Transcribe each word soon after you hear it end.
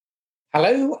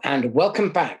Hello and welcome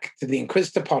back to the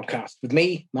Inquisitor podcast with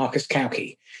me, Marcus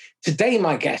Cauchi. Today,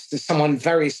 my guest is someone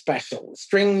very special,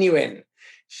 String Nguyen.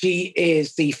 She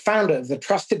is the founder of The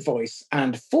Trusted Voice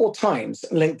and 4 times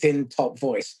LinkedIn Top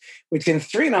Voice, which in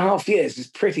 3.5 years is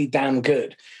pretty damn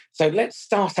good. So let's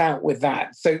start out with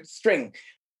that. So String,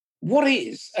 what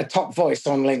is a top voice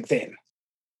on LinkedIn?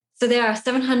 So there are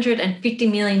 750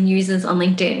 million users on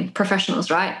LinkedIn, professionals,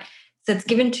 right? So it's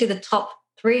given to the top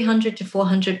 300 to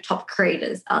 400 top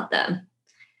creators out there.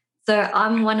 So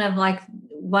I'm one of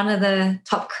the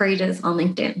top creators on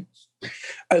LinkedIn.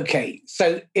 Okay,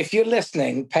 so if you're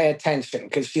listening, pay attention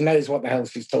because she knows what the hell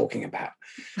she's talking about.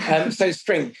 So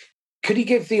String, could you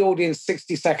give the audience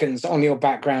 60 seconds on your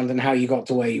background and how you got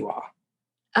to where you are?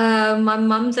 My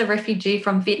mum's a refugee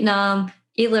from Vietnam,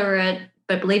 illiterate,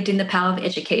 but believed in the power of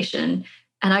education.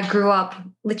 And I grew up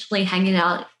literally hanging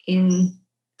out in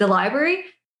the library.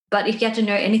 But if you have to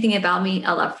know anything about me,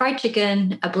 I love fried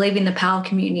chicken, I believe in the power of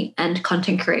community and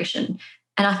content creation.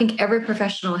 And I think every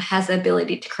professional has the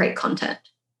ability to create content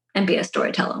and be a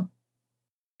storyteller.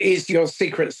 Is your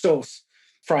secret sauce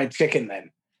fried chicken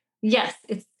then? Yes,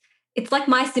 it's like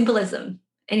my symbolism.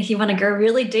 And if you want to go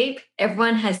really deep,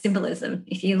 everyone has symbolism.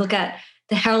 If you look at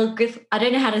the hieroglyph, I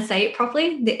don't know how to say it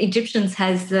properly. The Egyptians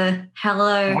has the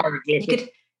hello.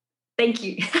 Thank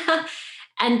you.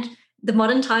 And the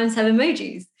modern times have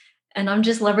emojis. And I'm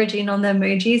just leveraging on the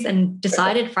emojis and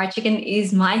decided fried chicken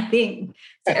is my thing.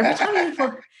 So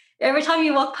every time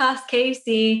you walk past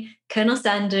KFC, Colonel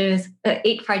Sanders,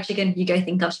 eat fried chicken, you go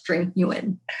think of String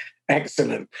Nguyen.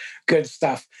 Excellent. Good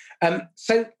stuff.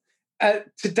 So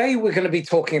today we're going to be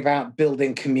talking about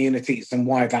building communities and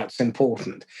why that's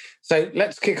important. So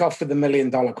let's kick off with the $1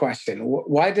 million question.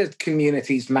 Why do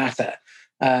communities matter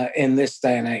in this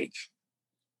day and age?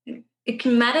 It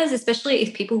matters, especially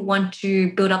if people want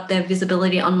to build up their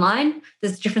visibility online.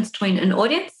 There's a difference between an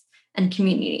audience and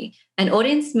community. An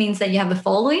audience means that you have a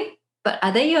following, but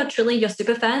are they truly your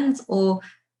super fans, or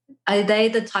are they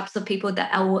the types of people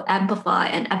that will amplify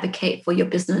and advocate for your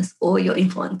business or your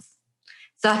influence?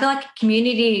 So I feel like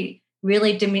community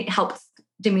really helps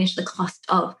diminish the cost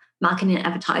of marketing and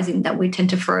advertising that we tend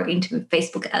to throw into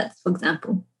Facebook ads, for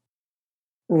example.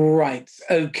 Right.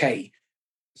 Okay.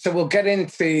 So we'll get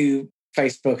into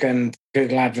Facebook and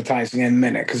Google advertising in a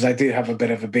minute because I do have a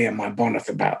bit of a bee in my bonnet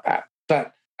about that.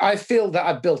 But I feel that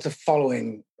I've built a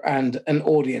following and an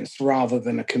audience rather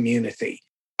than a community.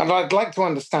 And I'd like to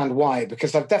understand why,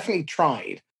 because I've definitely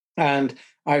tried. And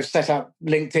I've set up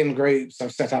LinkedIn groups,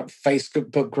 I've set up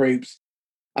Facebook groups.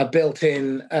 I built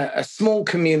in a small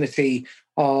community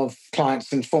of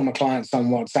clients and former clients on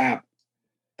WhatsApp.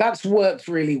 That's worked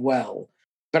really well.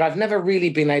 But I've never really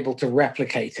been able to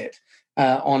replicate it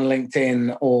on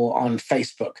LinkedIn or on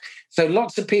Facebook. So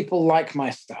lots of people like my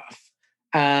stuff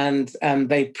and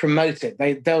they promote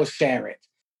it. They'll share it.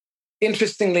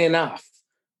 Interestingly enough,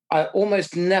 I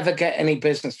almost never get any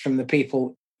business from the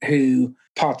people who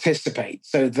participate.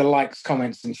 So the likes,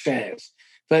 comments, and shares.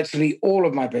 Virtually all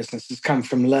of my business has come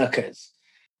from lurkers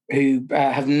who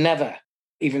have never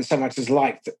even so much as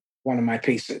liked one of my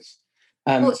pieces.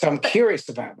 So I'm curious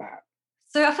about that.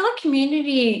 So I feel like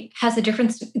community has a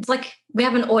difference. It's like we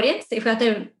have an audience. If we have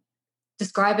to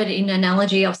describe it in an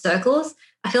analogy of circles,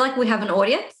 I feel like we have an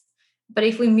audience. But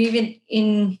if we move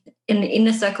in the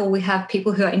inner circle, we have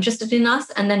people who are interested in us,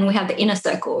 and then we have the inner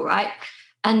circle, right?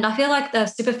 And I feel like the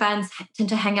super fans tend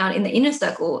to hang out in the inner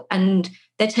circle and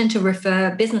they tend to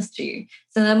refer business to you.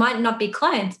 So they might not be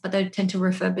clients, but they tend to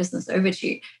refer business over to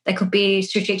you. They could be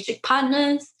strategic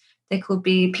partners. They could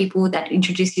be people that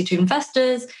introduce you to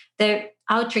investors.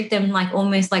 I would treat them like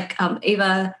almost like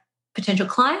either potential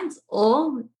clients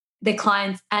or their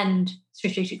clients and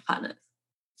strategic partners.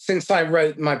 Since I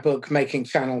wrote my book, Making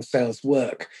Channel Sales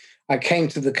Work, I came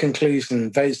to the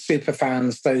conclusion those super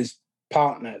fans, those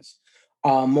partners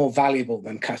are more valuable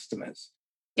than customers.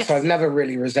 Yes. So I've never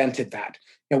really resented that.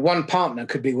 One partner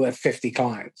could be worth 50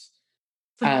 clients.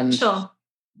 And sure.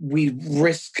 We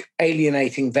risk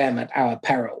alienating them at our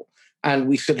peril. And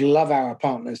we should love our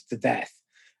partners to death.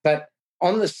 But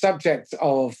on the subject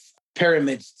of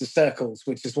pyramids to circles,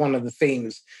 which is one of the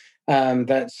themes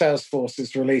that Salesforce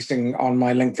is releasing on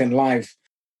my LinkedIn Live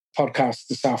podcast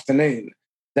this afternoon,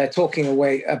 they're talking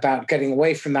about getting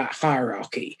away from that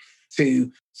hierarchy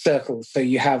to circles. So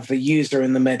you have the user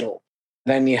in the middle,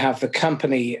 then you have the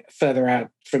company further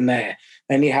out from there,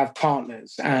 then you have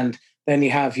partners, and then you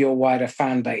have your wider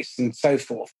fan base and so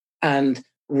forth. And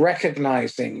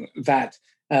recognizing that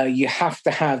you have to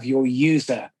have your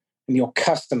user and your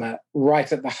customer right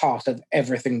at the heart of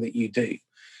everything that you do.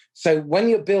 So when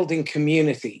you're building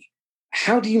community,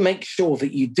 how do you make sure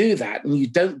that you do that and you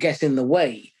don't get in the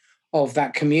way of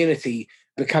that community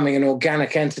becoming an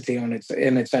organic entity in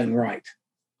its own right?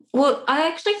 Well, I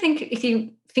actually think if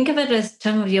you think of it as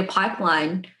term of your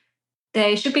pipeline,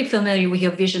 they should be familiar with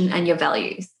your vision and your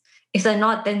values. If they're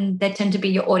not, then they tend to be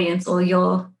your audience or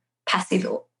your passive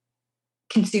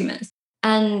consumers.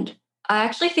 And I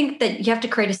actually think that you have to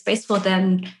create a space for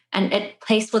them and a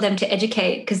place for them to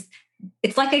educate, because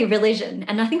it's like a religion.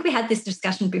 And I think we had this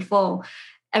discussion before.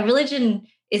 A religion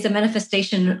is a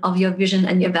manifestation of your vision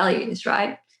and your values,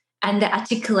 right? And they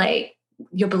articulate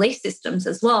your belief systems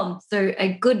as well. So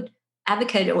a good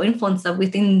advocate or influencer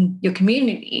within your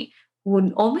community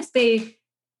would almost be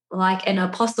like an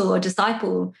apostle or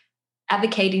disciple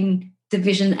advocating the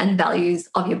vision and values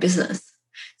of your business.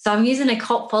 So I'm using a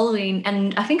cult following,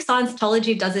 and I think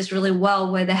Scientology does this really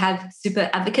well, where they have super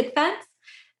advocate fans.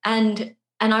 And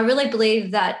I really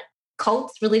believe that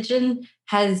cults, religion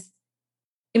has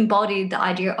embodied the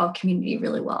idea of community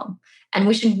really well. And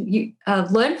we should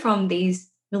learn from these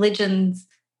religions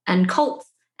and cults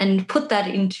and put that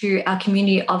into our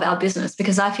community of our business,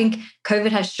 because I think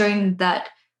COVID has shown that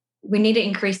we need to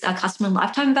increase our customer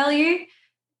lifetime value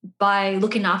by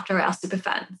looking after our super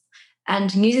fans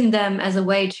and using them as a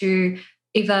way to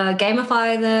either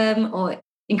gamify them or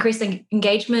increase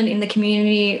engagement in the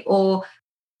community, or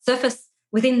surface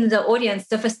within the audience,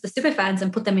 surface the super fans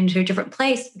and put them into a different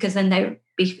place, because then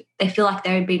they feel like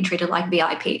they're being treated like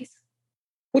VIPs.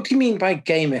 What do you mean by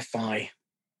gamify?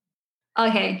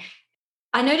 Okay.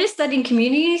 I noticed that in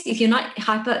communities, if you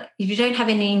don't have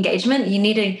any engagement, you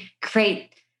need to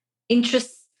create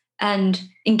interest and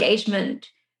engagement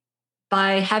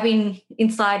by having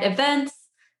inside events,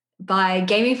 by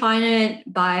gamifying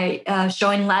it, by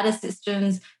showing ladder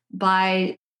systems,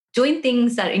 by doing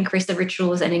things that increase the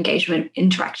rituals and engagement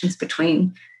interactions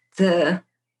between the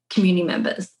community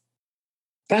members.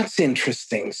 That's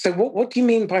interesting. So what do you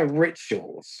mean by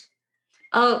rituals?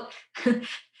 Oh,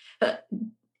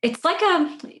 it's like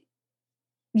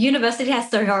university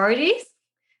has sororities.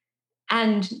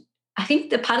 And I think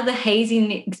the part of the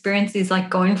hazing experience is like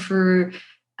going through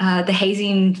the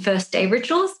hazing first day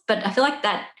rituals. But I feel like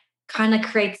that kind of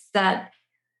creates that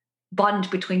bond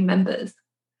between members.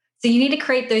 So you need to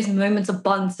create those moments of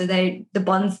bonds so the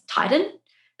bonds tighten.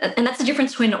 And that's the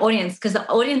difference between an audience, because the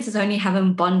audience is only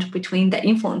having a bond between the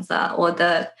influencer or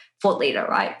the thought leader,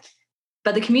 right?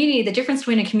 But the community, the difference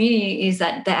between a community is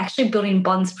that they're actually building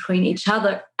bonds between each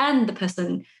other and the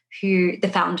person the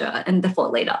founder and the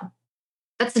thought leader.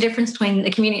 That's the difference between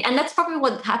the community. And that's probably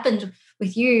what happened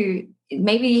with you.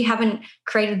 Maybe you haven't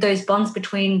created those bonds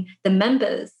between the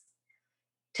members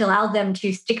to allow them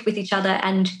to stick with each other.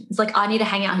 And it's like, I need to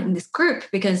hang out in this group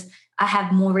because I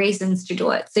have more reasons to do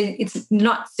it. So it's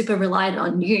not super reliant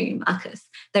on you, Marcus.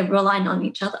 They're relying on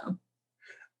each other.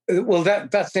 Well,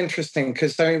 that's interesting,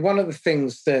 because I mean, one of the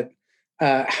things that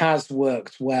has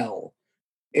worked well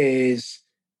is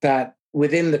that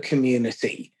within the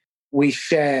community, we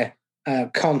share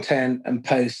content and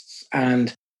posts,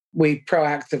 and we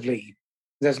proactively,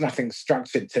 there's nothing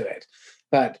structured to it,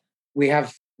 but we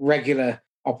have regular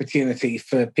opportunity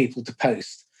for people to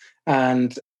post.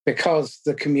 And because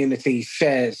the community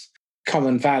shares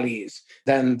common values,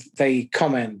 then they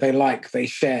comment, they like, they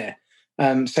share.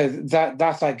 So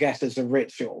that I guess is a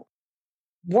ritual.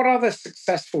 What other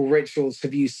successful rituals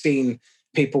have you seen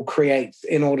people create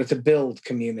in order to build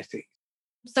community?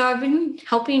 So I've been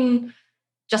helping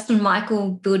Justin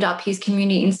Michael build up his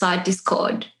community inside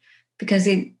Discord, because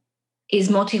it is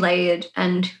multi-layered.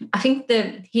 And I think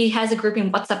that he has a group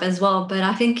in WhatsApp as well. But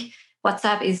I think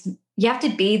WhatsApp is, you have to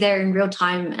be there in real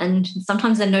time. And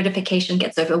sometimes the notification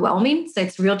gets overwhelming. So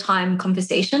it's real-time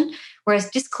conversation. Whereas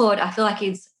Discord, I feel like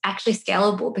it's actually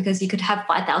scalable, because you could have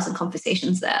 5,000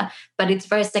 conversations there, but it's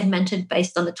very segmented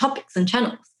based on the topics and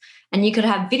channels. And you could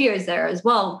have videos there as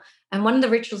well. And one of the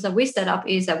rituals that we set up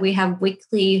is that we have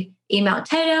weekly email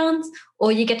teardowns,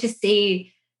 or you get to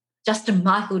see Justin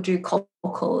Michael do cold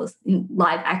calls in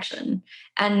live action.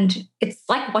 And it's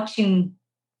like watching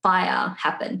fire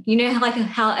happen. You know, like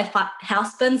how a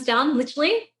house burns down,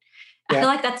 literally? Yeah. I feel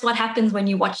like that's what happens when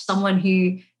you watch someone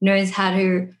who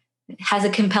has a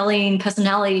compelling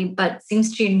personality, but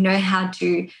seems to know how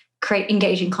to create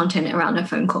engaging content around a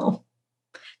phone call.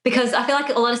 Because I feel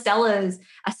like a lot of sellers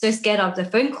are so scared of the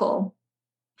phone call.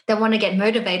 They want to get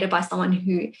motivated by someone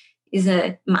who is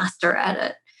a master at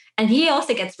it. And he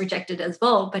also gets rejected as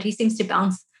well, but he seems to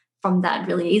bounce from that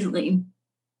really easily.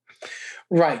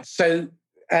 Right. So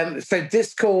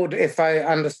Discord, if I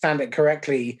understand it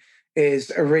correctly,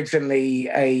 is originally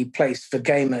a place for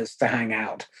gamers to hang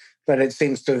out, but it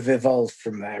seems to have evolved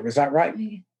from there. Is that right?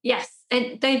 Yes.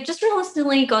 And they just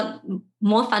recently got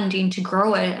more funding to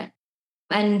grow it.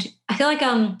 And I feel like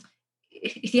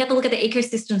if you have to look at the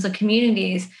ecosystems of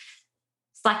communities,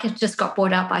 Slack has just got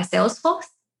bought out by Salesforce.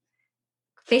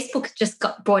 Facebook just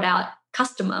got brought out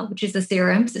Customer, which is a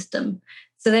CRM system.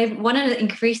 So they wanted to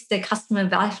increase their customer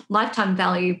lifetime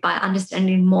value by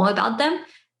understanding more about them.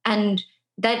 And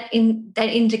that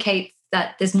indicates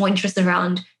that there's more interest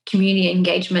around community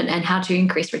engagement and how to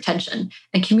increase retention.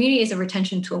 And community is a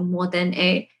retention tool more than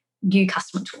a new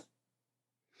customer tool.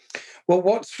 Well,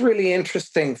 what's really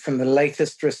interesting from the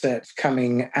latest research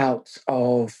coming out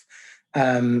of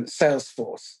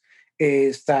Salesforce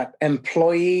is that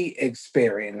employee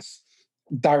experience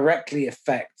directly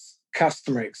affects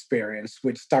customer experience,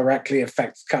 which directly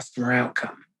affects customer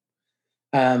outcome.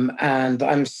 And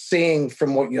I'm seeing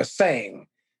from what you're saying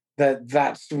that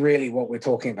that's really what we're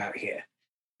talking about here.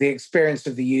 The experience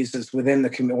of the users within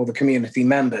or the community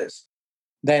members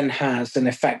then has an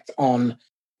effect on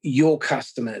your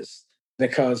customers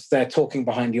because they're talking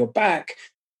behind your back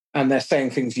and they're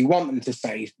saying things you want them to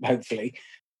say, hopefully,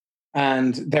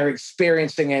 and they're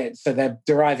experiencing it, so they're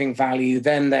deriving value,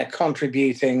 then they're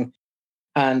contributing,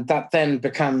 and that then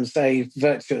becomes a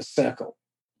virtuous circle.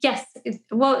 Yes.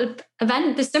 Well,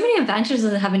 there's so many advantages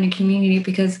of having a community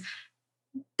because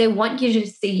they want you to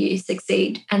see you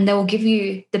succeed and they will give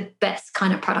you the best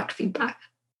kind of product feedback.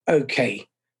 Okay.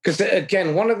 Because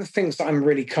again, one of the things that I'm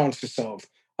really conscious of,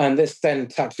 and this then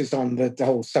touches on the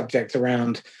whole subject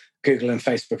around Google and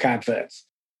Facebook adverts,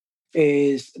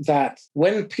 is that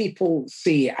when people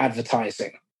see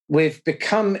advertising, we've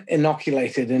become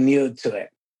inoculated, inured to it,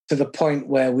 to the point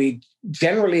where we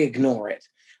generally ignore it.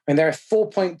 And there are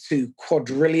 4.2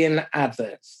 quadrillion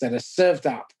adverts that are served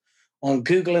up on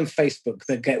Google and Facebook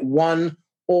that get 1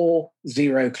 or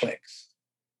 0 clicks.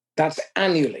 That's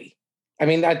annually. I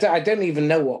mean, I don't even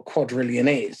know what quadrillion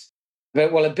is.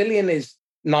 But, well, a billion is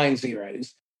 9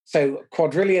 zeros. So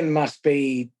quadrillion must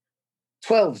be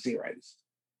 12 zeros.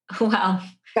 Wow.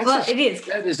 Well, it is.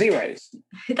 Load of zeros.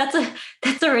 That's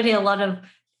already a lot of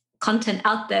content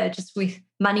out there just with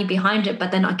money behind it, but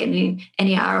they're not getting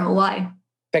any ROI.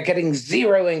 They're getting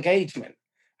 0 engagement.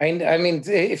 I mean,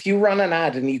 if you run an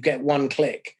ad and you get 1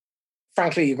 click,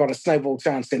 frankly, you've got a snowball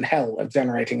chance in hell of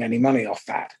generating any money off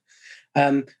that.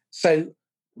 So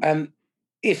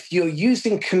if you're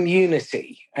using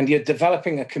community and you're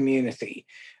developing a community,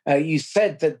 you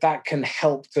said that can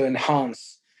help to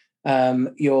enhance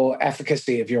your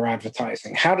efficacy of your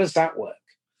advertising. How does that work?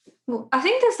 Well, I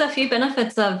think there's a few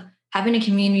benefits of having a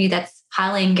community that's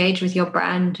highly engaged with your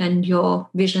brand and your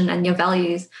vision and your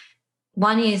values.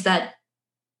 One is that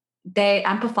they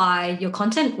amplify your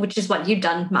content, which is what you've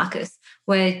done, Marcus,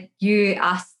 where you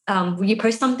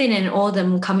post something and all of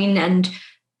them will come in and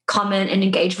comment and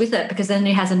engage with it because then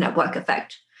it has a network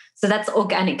effect. So that's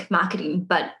organic marketing,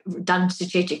 but done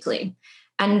strategically.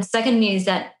 And second is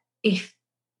that if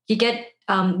you get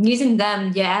using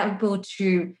them, you're able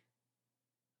to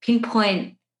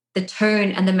pinpoint the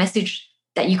tone and the message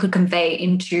that you could convey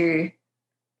into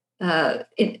I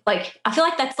feel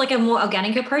like that's like a more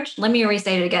organic approach. Let me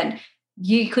restate it again.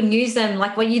 You could use them,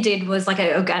 like what you did was like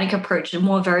an organic approach, a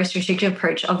more very strategic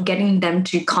approach of getting them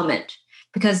to comment,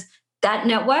 because that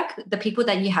network, the people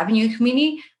that you have in your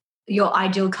community, your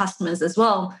ideal customers as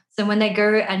well. So when they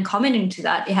go and comment into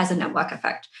that, it has a network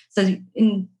effect. So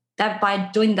in that, by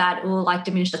doing that, it will like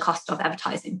diminish the cost of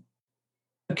advertising.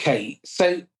 Okay,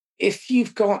 so if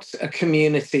you've got a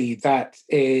community that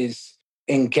is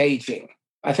engaging,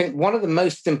 I think one of the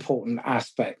most important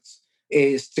aspects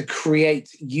is to create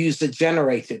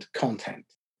user-generated content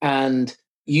and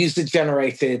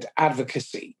user-generated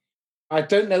advocacy. I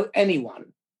don't know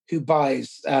anyone who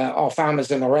buys off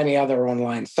Amazon or any other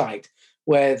online site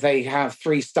where they have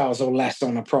 3 stars or less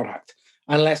on a product,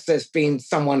 unless there's been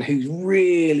someone who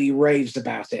really raves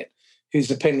about it,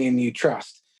 whose opinion you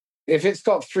trust. If it's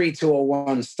got 3, 2, or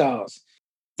 1 stars,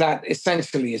 that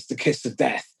essentially is the kiss of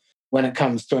death when it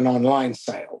comes to an online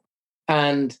sale.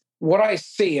 And what I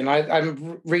see, and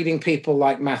I'm reading people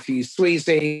like Matthew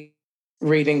Sweezy,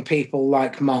 reading people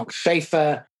like Mark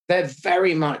Schaefer, they're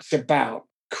very much about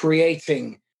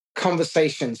creating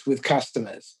conversations with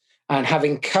customers and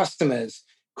having customers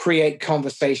create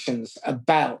conversations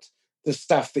about the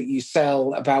stuff that you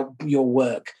sell, about your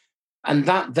work. And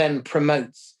that then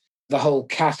promotes the whole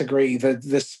category,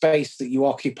 the space that you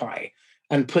occupy,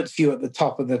 and puts you at the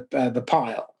top of the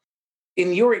pile.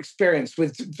 In your experience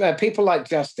with people like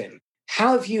Justin,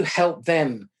 how have you helped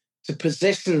them to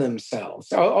position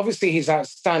themselves? Obviously, he's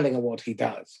outstanding at what he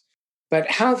does, but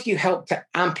how have you helped to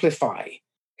amplify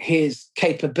his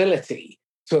capability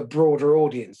to a broader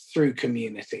audience through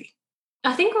community?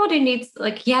 I think what he needs,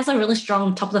 like he has a really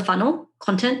strong top of the funnel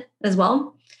content as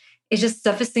well. It's just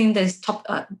surfacing those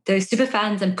super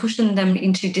fans and pushing them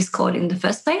into Discord in the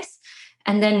first place,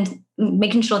 and then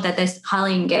making sure that they're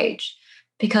highly engaged.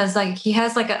 Because like he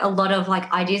has like a lot of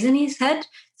like ideas in his head.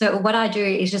 So what I do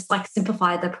is just like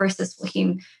simplify the process for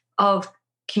him of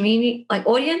community, like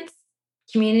audience,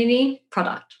 community,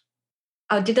 product.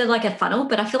 I did it like a funnel,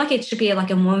 but I feel like it should be like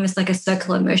almost like a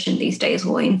circular motion these days,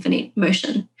 or infinite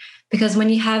motion. Because when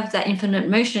you have that infinite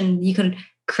motion, you can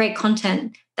create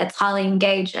content that's highly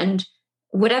engaged, and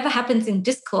whatever happens in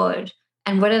Discord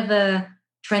and whatever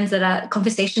trends that are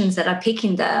conversations that are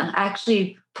peaking there, I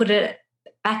actually put it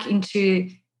back into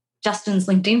Justin's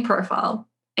LinkedIn profile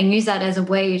and use that as a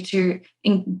way to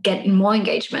get more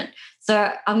engagement.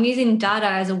 So I'm using data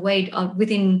as a way of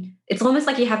it's almost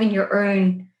like you're having your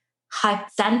own high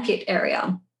sandpit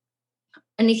area.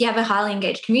 And if you have a highly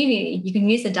engaged community, you can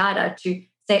use the data to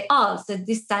say, oh, so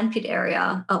this sandpit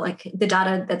area, like the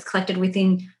data that's collected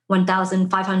within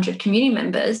 1,500 community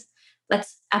members,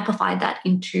 let's amplify that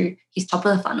into his top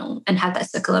of the funnel and have that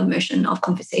circular motion of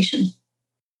conversation.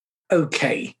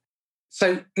 Okay.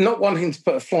 So not wanting to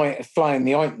put a fly in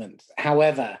the ointment.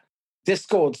 However,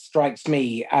 Discord strikes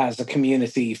me as a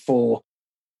community for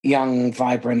young,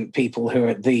 vibrant people who are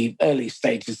at the early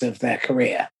stages of their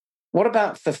career. What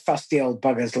about for fusty old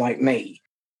buggers like me?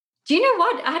 Do you know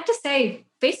what? I have to say,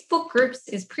 Facebook groups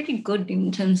is pretty good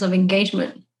in terms of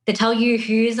engagement. They tell you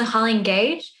who's highly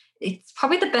engaged. It's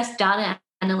probably the best data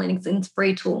analytics and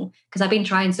free tool, because I've been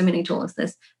trying so many tools.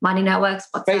 There's Mighty Networks,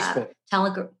 WhatsApp,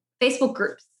 Telegram, Facebook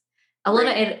groups. A lot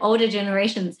of older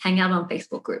generations hang out on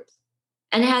Facebook groups.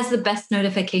 And it has the best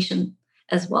notification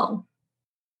as well.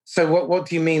 So what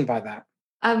do you mean by that?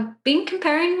 I've been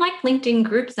comparing like LinkedIn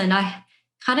groups, and I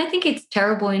kind of think it's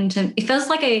terrible it feels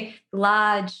like a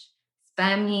large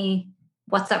spammy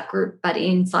WhatsApp group, but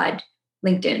inside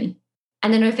LinkedIn.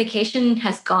 And the notification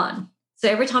has gone. So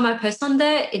every time I post on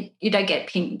there, you don't get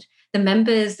pinged. The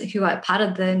members who are part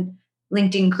of the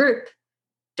LinkedIn group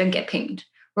don't get pinged.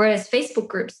 Whereas Facebook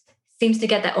groups seems to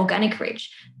get that organic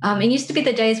reach. It used to be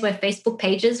the days where Facebook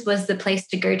pages was the place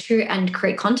to go to and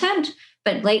create content.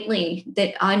 But lately,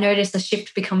 that I noticed a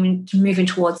shift moving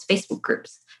towards Facebook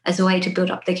groups as a way to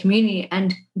build up their community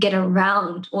and get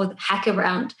around or hack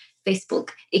around Facebook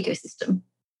ecosystem.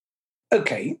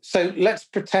 Okay, so let's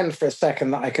pretend for a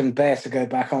second that I can bear to go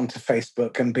back onto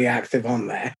Facebook and be active on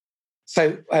there.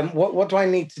 So what do I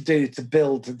need to do to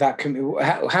build that community?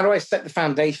 How do I set the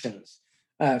foundations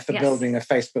for building a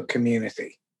Facebook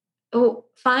community? Well,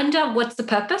 find out what's the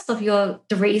purpose of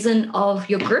the reason of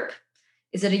your group.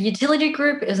 Is it a utility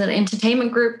group? Is it an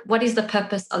entertainment group? What is the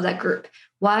purpose of that group?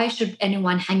 Why should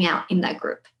anyone hang out in that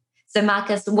group? So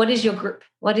Marcus, what is your group?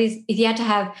 If you had to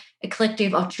have a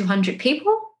collective of 200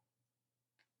 people,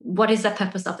 what is the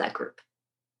purpose of that group?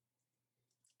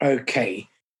 Okay.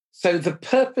 So the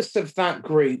purpose of that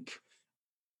group,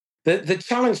 the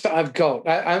challenge that I've got,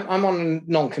 I'm on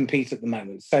a non-compete at the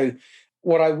moment. So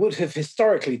what I would have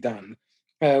historically done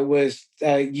was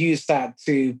use that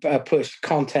to push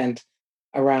content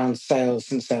around sales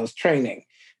and sales training.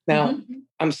 Now,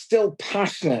 I'm still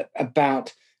passionate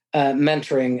about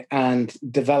mentoring and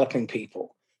developing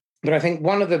people. But I think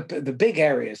one of the big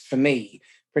areas for me,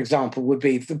 for example, would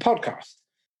be the podcast.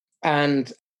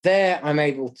 And there I'm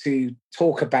able to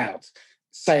talk about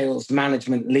sales,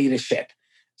 management, leadership.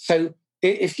 So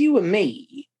if you were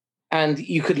me and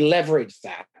you could leverage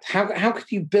that, how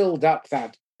could you build up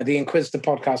the Inquisitor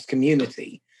podcast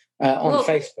community on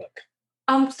Facebook?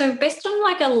 So based on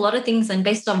like a lot of things and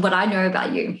based on what I know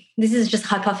about you, this is just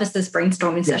hypothesis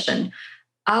brainstorming session.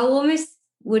 I almost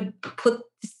would put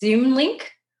the Zoom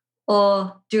link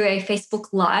or do a Facebook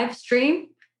live stream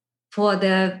for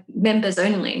the members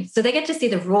only. So they get to see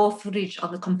the raw footage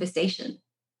of the conversation.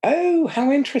 Oh,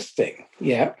 how interesting.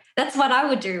 Yeah. That's what I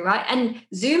would do, right? And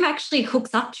Zoom actually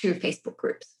hooks up to Facebook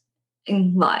groups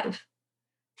in live.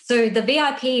 So the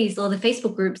VIPs or the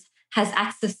Facebook groups has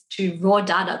access to raw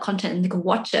data content and they can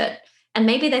watch it. And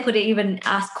maybe they could even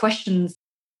ask questions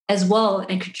as well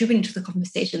and contribute to the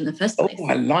conversation in the first place. Oh,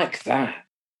 I like that.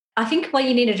 I think what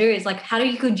you need to do is like,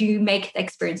 could you make the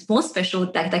experience more special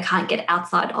that they can't get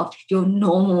outside of your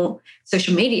normal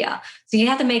social media? So you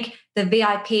have to make the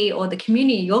VIP or the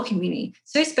community, your community,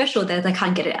 so special that they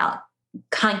can't get it out,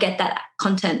 can't get that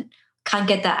content, can't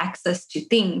get that access to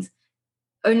things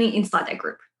only inside that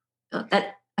group.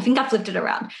 I think I flipped it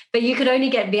around, but you could only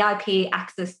get VIP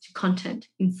access to content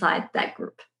inside that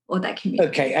group or that community.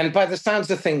 Okay, and by the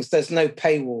sounds of things, there's no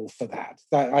paywall for that.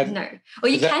 No, or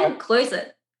you can close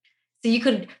it.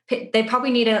 So they probably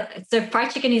need so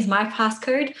fried chicken is my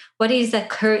passcode. What is the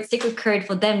code, secret code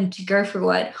for them to go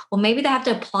through it? Or maybe they have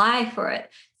to apply for it.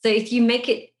 So if you make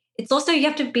it, it's also, you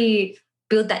have to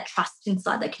build that trust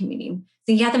inside the community.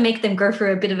 So you have to make them go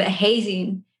through a bit of a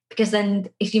hazing, because then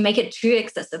if you make it too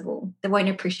accessible, they won't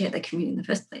appreciate the community in the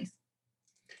first place.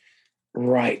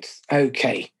 Right.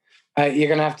 Okay. You're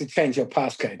going to have to change your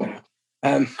passcode now.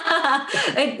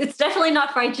 It's definitely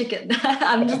not fried chicken.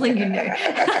 I'm just letting you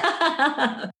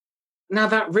know. Now,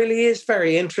 that really is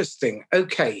very interesting.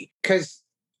 Okay. Because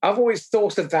I've always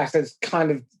thought of that as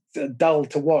kind of dull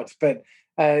to watch, but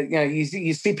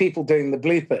you see people doing the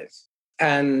bloopers,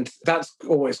 and that's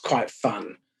always quite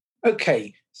fun.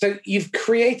 Okay. So you've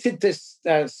created this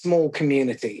small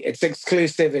community. It's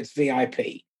exclusive. It's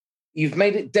VIP. You've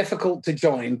made it difficult to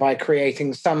join by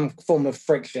creating some form of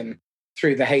friction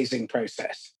through the hazing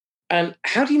process. And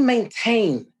how do you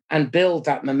maintain and build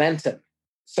that momentum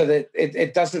so that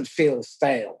it doesn't feel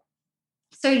stale?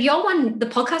 So the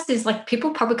podcast is like,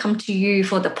 people probably come to you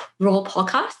for the Raw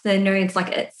podcast. They know it's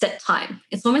like a set time.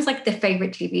 It's almost like their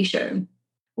favorite TV show.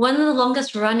 One of the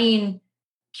longest running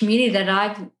community that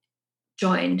I've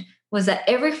joined was that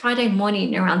every Friday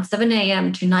morning around 7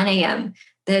 a.m. to 9 a.m.,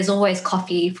 there's always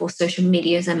coffee for social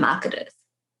medias and marketers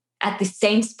at the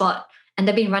same spot. And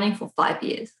they've been running for 5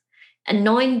 years. And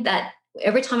knowing that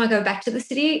every time I go back to the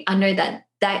city, I know that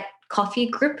that coffee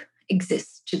group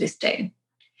exists to this day.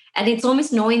 And it's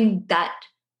almost knowing that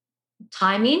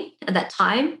timing and that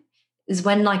time is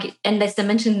when, like, and they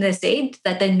mentioned their seed,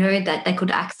 that they know that they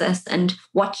could access and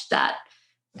watch that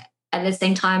at the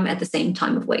same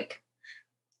time of week.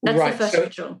 That's right. The first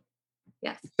ritual.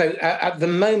 Yeah. So at the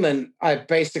moment, I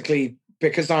basically,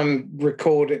 because I'm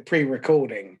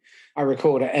pre-recording, I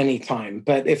record at any time.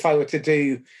 But if I were to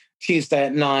do Tuesday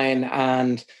at 9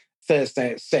 and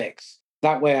Thursday at 6,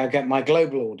 that way I get my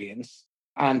global audience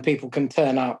and people can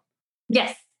turn up.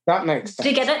 Yes. That makes sense. Do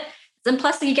you get it? And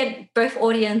plus you get both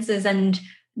audiences and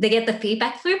they get the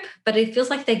feedback loop, but it feels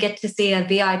like they get to see a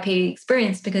VIP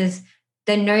experience because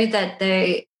they know that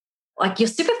your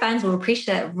super fans will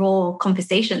appreciate raw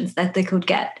conversations that they could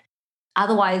get.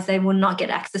 Otherwise, they will not get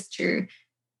access to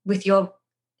with your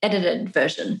edited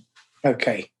version.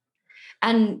 Okay.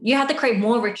 And you have to create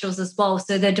more rituals as well.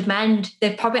 So they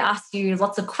probably ask you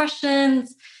lots of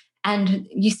questions and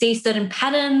you see certain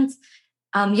patterns.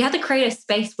 You have to create a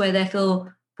space where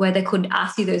they could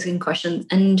ask you those questions.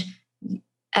 And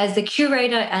as the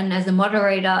curator and as a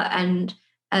moderator and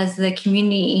as the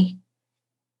community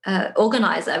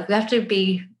organizer, we have to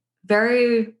be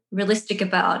very realistic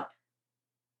about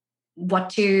what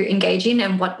to engage in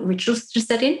and what rituals to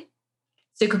set in.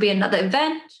 So it could be another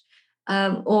event,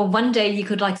 or one day you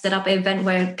could set up an event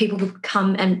where people could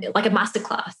come and like a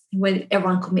masterclass where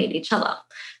everyone could meet each other.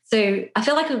 So I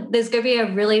feel like there's going to be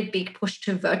a really big push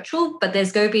to virtual, but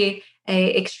there's going to be an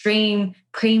extreme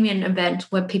premium event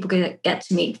where people get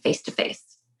to meet face to face.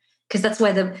 Because that's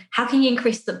where how can you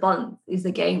increase the bond is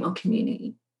the game or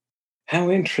community. How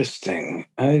interesting.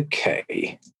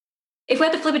 Okay. If we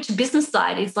had to flip it to business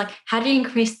side, it's like, how do you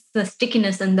increase the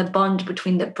stickiness and the bond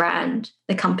between the brand,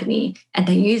 the company, and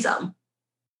the user?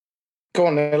 Go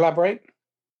on, elaborate.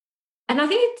 And I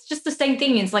think it's just the same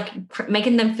thing. It's like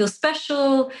making them feel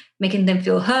special, making them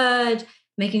feel heard,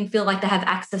 making them feel like they have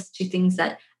access to things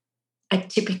that a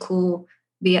typical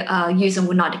user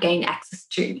would not gain access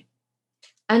to.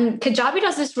 And Kajabi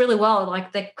does this really well.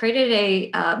 Like they created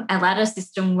a ladder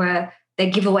system where they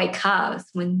give away cars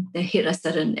when they hit a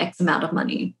certain X amount of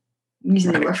money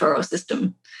using the referral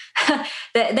system.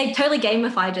 they totally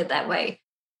gamified it that way.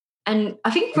 And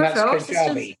I think referral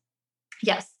systems,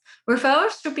 yes,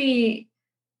 referrals should be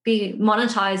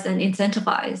monetized and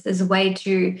incentivized as a way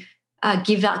to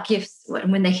give out gifts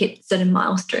when they hit certain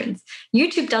milestones.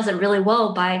 YouTube does it really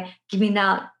well by giving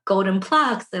out golden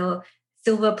plaques or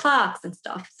silver plaques and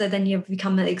stuff. So then you've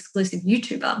become an exclusive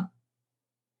YouTuber.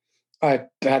 I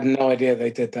had no idea they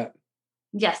did that.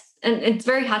 Yes. And it's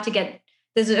very hard to get.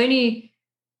 There's only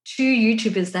 2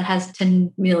 YouTubers that has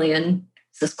 10 million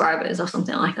subscribers or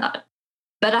something like that.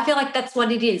 But I feel like that's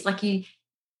what it is. Like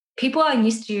people are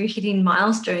used to hitting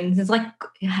milestones. It's like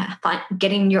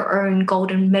getting your own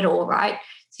golden medal, right?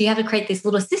 So you have to create this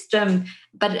little system.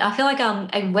 But I feel like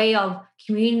a way of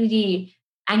community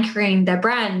anchoring their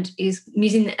brand is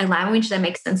using a language that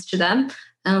makes sense to them.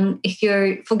 If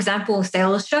you're, for example,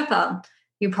 Sales Sherpa,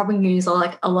 you probably use a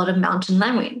lot of mountain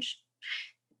language.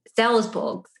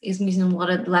 Salesborg is using a lot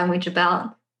of language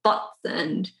about bots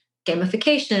and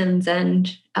gamifications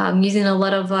and using a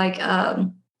lot of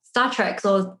Star Trek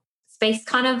or space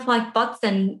kind of bots,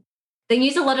 and they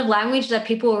use a lot of language that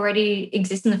people already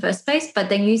exist in the first place, but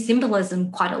they use symbolism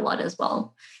quite a lot as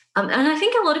well. And I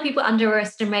think a lot of people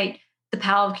underestimate the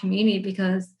power of community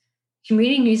because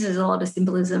community uses a lot of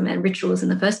symbolism and rituals in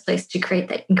the first place to create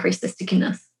that increase the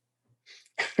stickiness.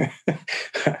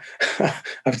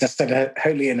 I've just said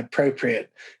wholly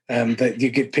inappropriate that you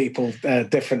give people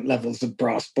different levels of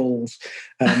brass balls.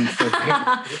 Well,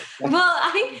 I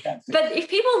think, but if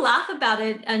people laugh about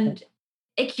it and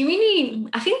a community,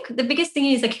 I think the biggest thing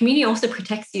is the community also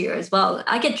protects you as well.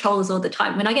 I get trollers all the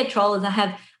time. When I get trollers,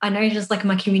 I know just like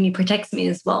my community protects me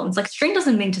as well. It's like String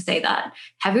doesn't mean to say that.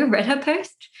 Have you read her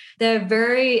post? They're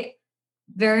very,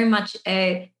 very much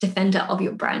a defender of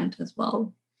your brand as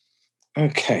well.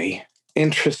 Okay,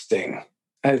 interesting.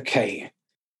 Okay.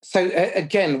 So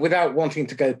again, without wanting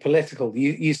to go political,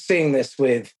 you're seeing this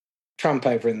with Trump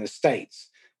over in the States.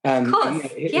 Of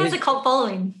course. He has a cult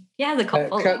following.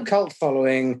 Cult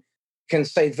following, can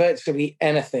say virtually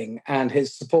anything, and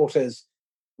his supporters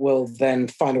will then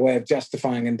find a way of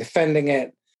justifying and defending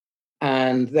it.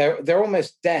 And they're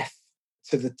almost deaf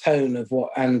to the tone of what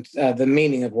and the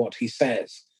meaning of what he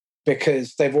says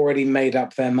because they've already made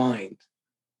up their mind.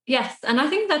 Yes, and I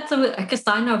think that's a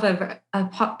sign of a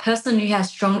person who has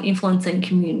strong influence in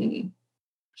community.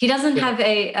 He doesn't have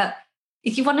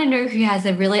if you want to know who has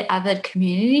a really avid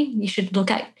community, you should look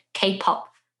at K-pop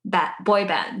boy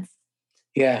bands.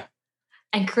 Yeah.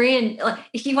 And Korean,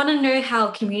 if you want to know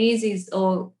how communities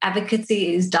or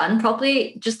advocacy is done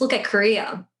properly, just look at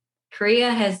Korea. Korea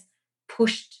has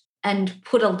pushed and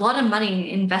put a lot of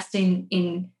money investing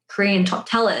in Korean top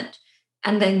talent.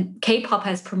 And then K-pop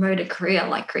has promoted Korea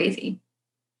like crazy.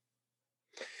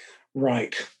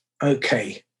 Right.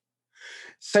 Okay.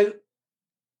 So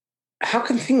how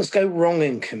can things go wrong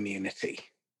in community?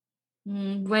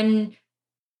 I'm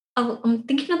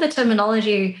thinking of the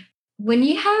terminology. When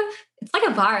you have, it's like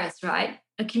a virus, right?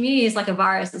 A community is like a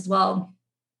virus as well.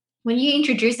 When you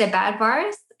introduce a bad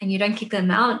virus and you don't kick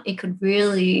them out, it could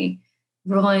really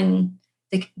ruin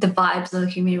the vibes of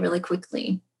the community really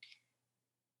quickly.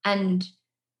 And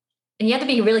you have to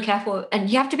be really careful and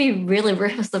you have to be really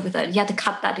ruthless with it. You have to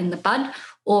cut that in the bud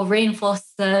or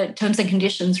reinforce the terms and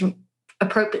conditions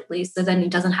appropriately so then it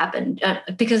doesn't happen.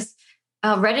 Because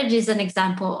Reddit is an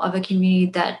example of a community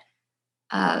that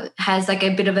has like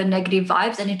a bit of a negative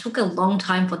vibes, and it took a long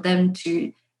time for them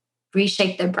to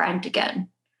reshape their brand again.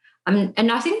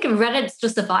 And I think Reddit's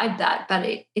just survived that,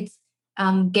 but it's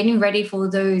getting ready for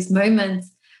those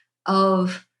moments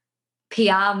of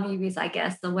PR movies, I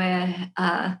guess, where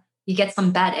you get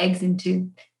some bad eggs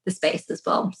into the space as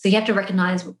well. So you have to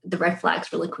recognize the red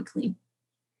flags really quickly.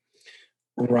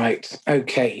 Right.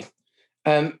 Okay.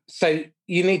 So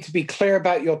you need to be clear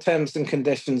about your terms and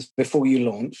conditions before you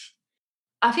launch.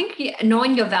 I think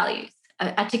knowing your values,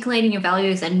 articulating your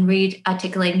values and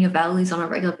re-articulating your values on a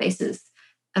regular basis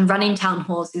and running town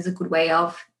halls is a good way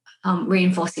of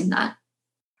reinforcing that.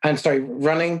 And sorry,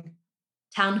 running?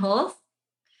 Town halls.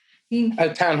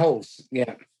 Town halls,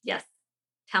 yeah. Yes,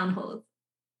 town halls.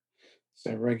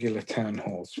 So regular town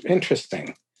halls.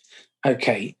 Interesting.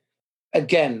 Okay.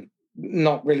 Again,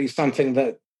 not really something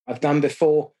that I've done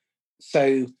before.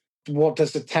 So what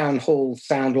does a town hall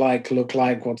sound like, look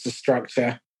like? What's the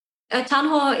structure? A town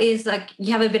hall is like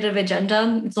you have a bit of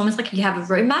agenda. It's almost like you have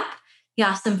a roadmap. You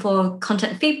ask them for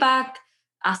content feedback,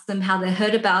 ask them how they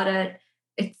heard about it.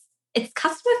 It's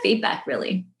customer feedback,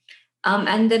 really.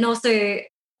 And then also,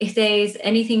 if there's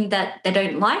anything that they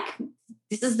don't like,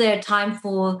 this is their time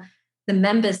for the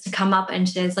members to come up and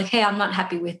say, like, hey, I'm not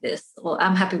happy with this, or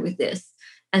I'm happy with this.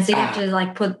 And so you have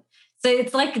to so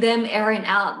it's like them airing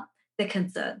out the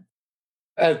concern.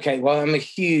 Okay, well, I'm a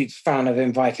huge fan of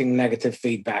inviting negative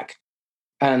feedback.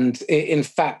 And in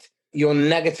fact, your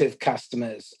negative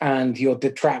customers and your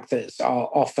detractors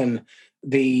are often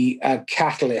the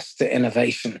catalyst to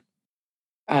innovation.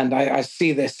 And I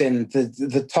see this in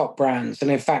the top brands.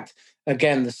 And in fact,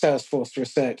 again, the Salesforce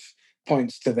research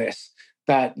points to this,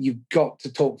 that you've got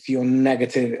to talk to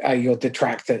your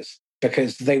detractors,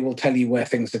 because they will tell you where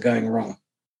things are going wrong.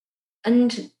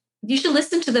 And you should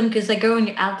listen to them because they're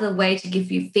going out of their way to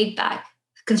give you feedback,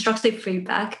 constructive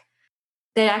feedback.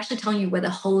 They're actually telling you where the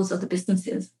holes of the business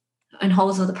is and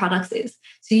holes of the products is.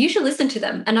 So you should listen to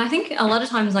them. And I think a lot of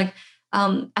times,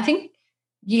 I think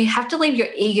you have to leave your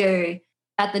ego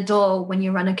at the door when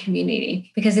you run a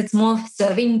community, because it's more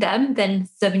serving them than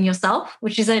serving yourself,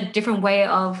 which is a different way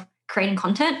of creating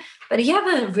content. But if you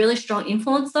have a really strong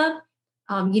influencer,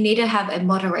 you need to have a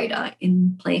moderator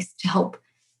in place to help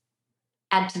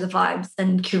add to the vibes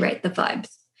and curate the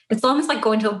vibes. It's almost like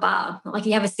going to a bar. Like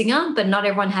you have a singer, but not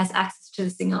everyone has access to the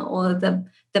singer or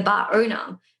the bar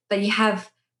owner. But you have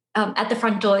at the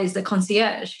front door is the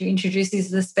concierge who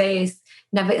introduces the space,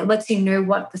 lets you know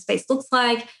what the space looks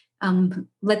like,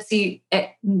 lets you,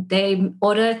 they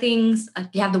order things.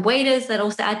 You have the waiters that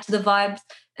also add to the vibes,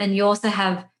 and you also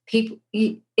have people.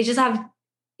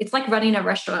 It's like running a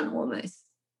restaurant almost,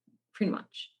 pretty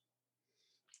much.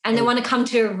 And they want to come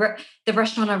to the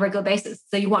restaurant on a regular basis.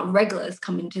 So you want regulars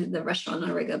coming to the restaurant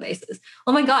on a regular basis.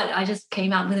 Oh my God, I just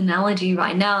came out with an analogy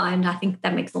right now, and I think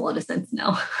that makes a lot of sense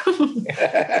now.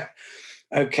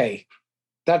 Okay,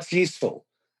 that's useful.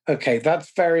 Okay,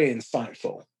 that's very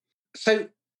insightful. So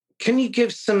can you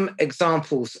give some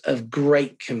examples of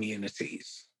great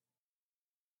communities?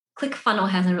 ClickFunnels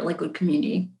has a really good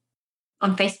community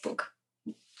on Facebook.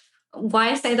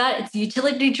 Why I say that? It's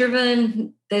utility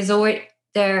driven.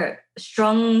 There are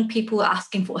strong people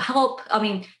asking for help. I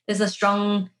mean, there's a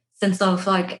strong sense of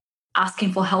like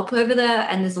asking for help over there,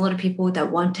 and there's a lot of people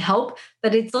that want to help,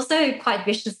 but it's also quite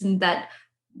vicious in that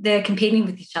they're competing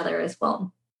with each other as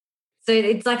well. So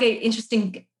it's like an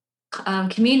interesting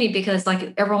community because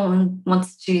like everyone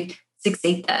wants to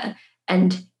succeed there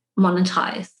and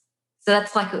monetize. So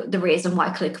that's like the reason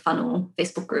why ClickFunnels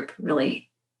Facebook group really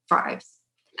thrives.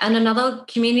 And another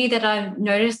community that I've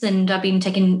noticed and I've been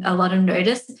taking a lot of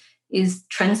notice is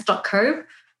trends.co,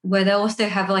 where they also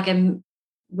have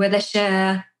where they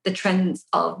share the trends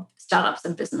of startups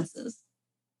and businesses.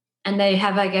 And they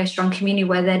have like a strong community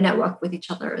where they network with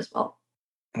each other as well.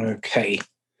 Okay.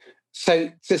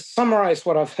 So to summarize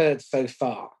what I've heard so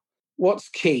far, what's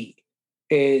key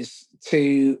is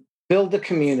to build a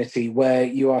community where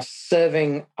you are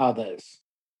serving others.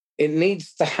 It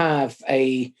needs to have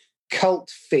a cult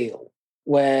feel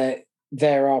where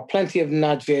there are plenty of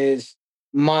nudges,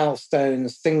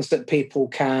 milestones, things that people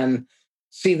can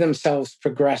see themselves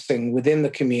progressing within the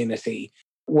community,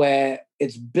 where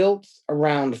it's built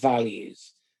around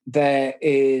values. There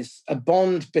is a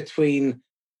bond between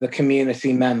the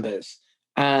community members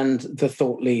and the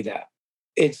thought leader.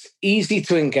 It's easy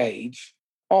to engage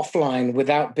offline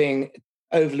without being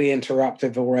overly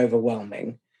interruptive or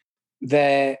overwhelming.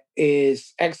 There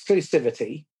is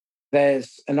exclusivity.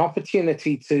 There's an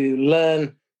opportunity to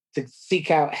learn, to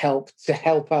seek out help, to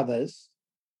help others.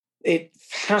 It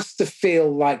has to feel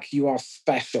like you are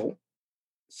special.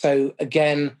 So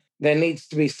again, there needs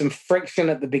to be some friction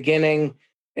at the beginning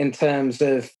in terms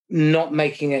of not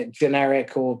making it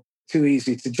generic or too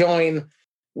easy to join.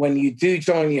 When you do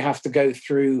join, you have to go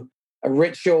through a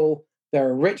ritual. There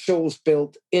are rituals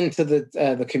built into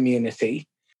the community.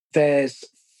 There's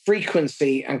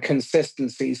frequency and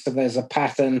consistency. So there's a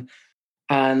pattern,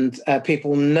 and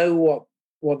people know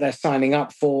what they're signing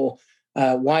up for,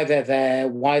 why they're there,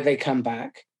 why they come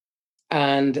back,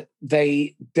 and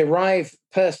they derive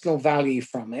personal value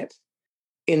from it.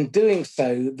 In doing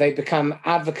so, they become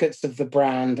advocates of the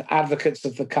brand, advocates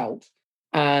of the cult,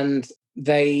 and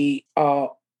they're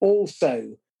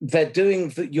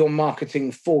doing your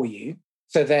marketing for you.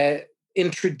 So they're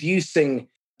introducing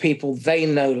people they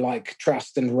know, like,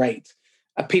 trust, and rate,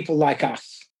 people like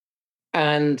us.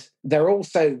 And they're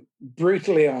also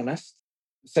brutally honest.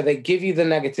 So they give you the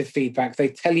negative feedback. They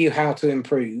tell you how to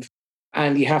improve,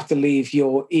 and you have to leave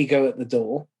your ego at the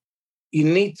door. You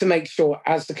need to make sure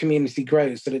as the community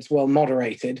grows that it's well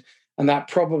moderated, and that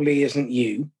probably isn't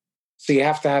you. So you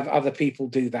have to have other people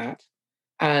do that.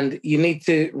 And you need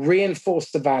to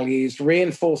reinforce the values,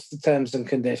 reinforce the terms and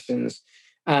conditions,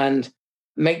 and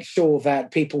make sure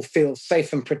that people feel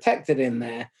safe and protected in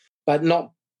there, but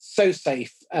not so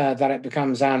safe that it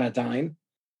becomes anodyne,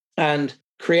 and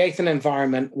create an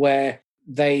environment where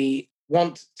they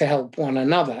want to help one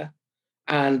another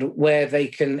and where they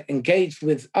can engage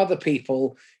with other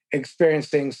people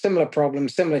experiencing similar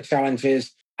problems, similar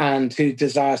challenges, and who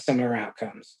desire similar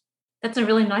outcomes. That's a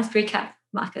really nice recap,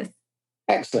 Marcus.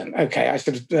 Excellent. Okay, I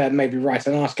should maybe write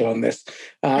an article on this.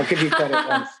 I'll give you credit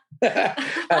once.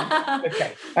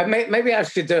 Okay. Maybe I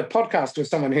should do a podcast with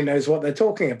someone who knows what they're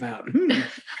talking about.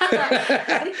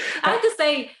 I have to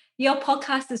say, your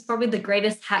podcast is probably the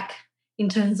greatest hack in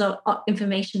terms of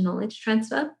information knowledge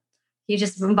transfer. You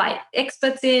just invite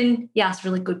experts in, you ask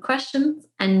really good questions,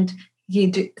 and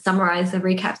you do summarize the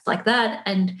recaps like that,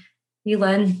 and you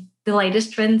learn the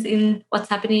latest trends in what's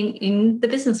happening in the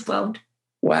business world.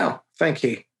 Wow, thank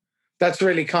you. That's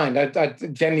really kind. I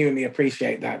genuinely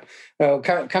appreciate that.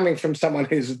 Coming from someone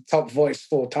who's a top voice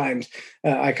 4 times,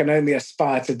 I can only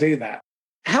aspire to do that.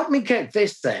 Help me get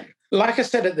this then. Like I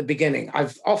said at the beginning,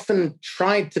 I've often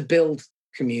tried to build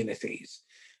communities,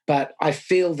 but I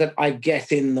feel that I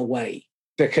get in the way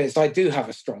because I do have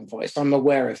a strong voice. I'm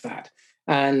aware of that.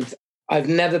 And I've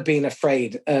never been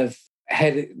afraid of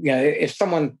if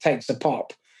someone takes a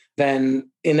pop, then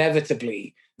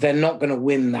inevitably they're not going to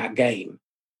win that game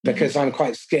because I'm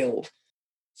quite skilled.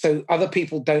 So other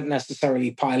people don't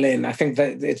necessarily pile in. I think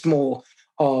that it's more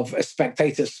of a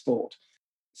spectator sport,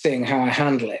 seeing how I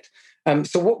handle it.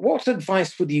 So what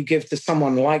advice would you give to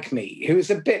someone like me who is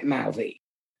a bit mouthy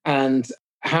and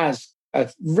has a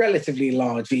relatively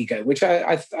large ego, which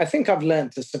I think I've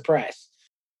learned to suppress,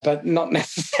 but not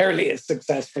necessarily as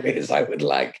successfully as I would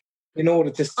like, in order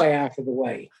to stay out of the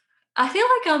way? I feel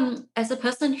like as a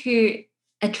person who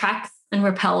attracts and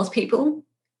repels people,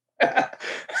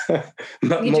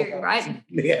 you do, right?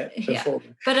 Yeah.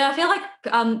 But I feel like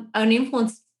an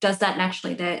influence does that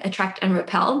naturally. They attract and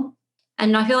repel.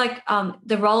 And I feel like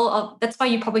the role of, that's why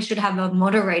you probably should have a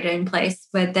moderator in place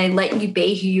where they let you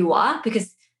be who you are,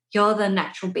 because you're the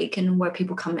natural beacon where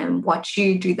people come and watch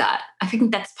you do that. I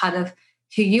think that's part of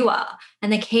who you are.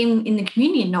 And they came in the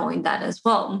community knowing that as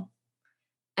well.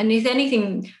 And if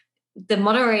anything, the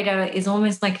moderator is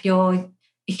almost like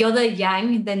if you're the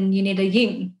yang, then you need a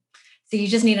yin. So you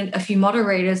just need a few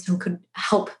moderators who could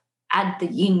help add the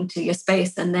yin to your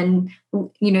space. And then,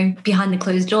 behind the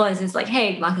closed doors is like,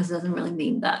 hey, Marcus doesn't really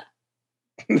mean that.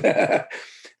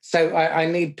 So I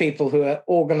need people who are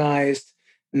organized,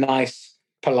 nice,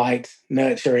 polite,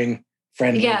 nurturing,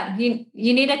 friendly. Yeah, you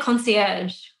need a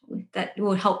concierge that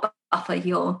will help buffer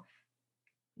your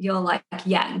like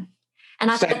yang. And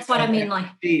that's what I mean. Like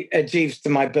Jeeves to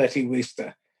my Bertie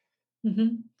Wooster.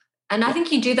 Mm-hmm. And I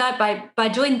think you do that by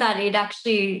doing that. It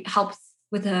actually helps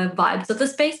with the vibes of the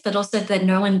space, but also then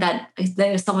knowing that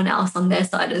there's someone else on their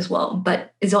side as well,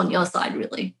 but is on your side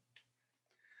really.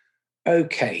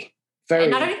 Okay.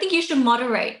 And I don't think you should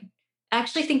moderate. I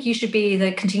actually think you should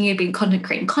continue being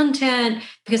creating content,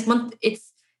 because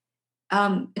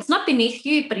it's not beneath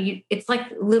you, but it's like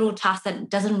little tasks that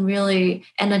doesn't really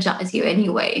energize you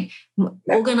anyway. No.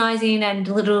 Organizing and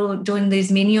doing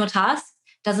these menial tasks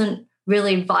doesn't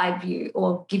really vibe you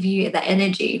or give you the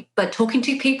energy, but talking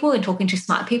to people and talking to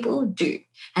smart people do.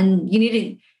 And you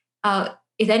need to,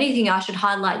 if anything, I should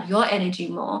highlight your energy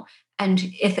more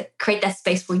and create that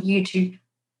space for you to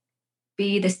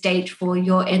be the stage for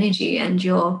your energy and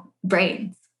your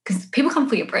brains, because people come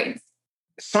for your brains.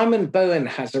 Simon Bowen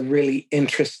has a really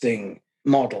interesting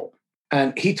model,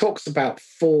 and he talks about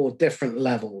 4 different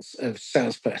levels of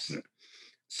salesperson.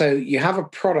 So you have a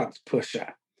product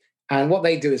pusher, and what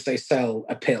they do is they sell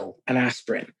a pill, an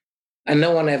aspirin, and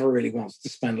no one ever really wants to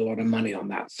spend a lot of money on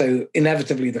that. So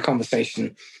inevitably the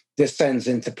conversation descends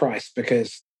into price,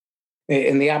 because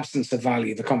in the absence of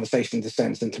value, the conversation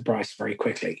descends into price very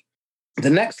quickly. The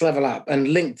next level up, and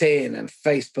LinkedIn and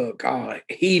Facebook are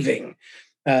heaving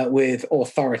with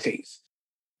authorities.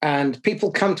 And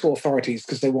people come to authorities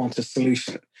because they want a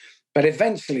solution. But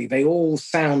eventually they all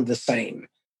sound the same.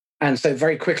 And so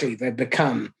very quickly they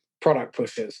become product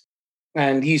pushers.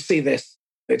 And you see this,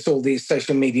 it's all these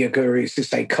social media gurus who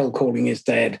say cold calling is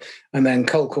dead, and then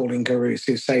cold calling gurus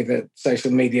who say that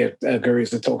social media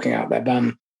gurus are talking out their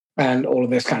bum, and all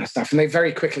of this kind of stuff. And they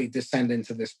very quickly descend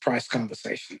into this price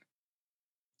conversation.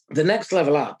 The next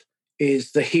level up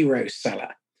is the hero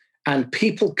seller. And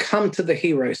people come to the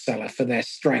hero seller for their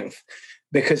strength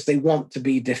because they want to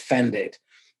be defended.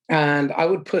 And I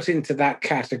would put into that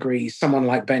category someone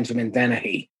like Benjamin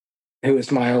Dennehy, who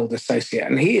is my old associate.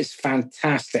 And he is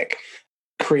fantastic,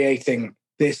 creating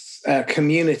this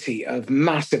community of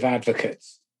massive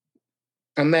advocates.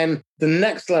 And then the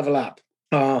next level up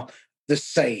are the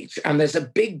sage. And there's a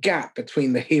big gap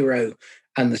between the hero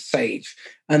and the sage.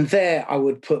 And there I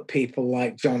would put people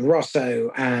like John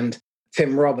Rosso and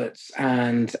Tim Roberts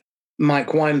and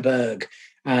Mike Weinberg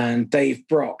and Dave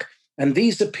Brock. And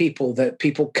these are people that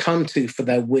people come to for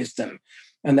their wisdom,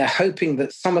 and they're hoping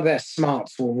that some of their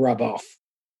smarts will rub off.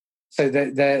 So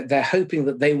they're hoping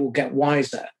that they will get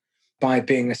wiser by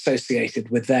being associated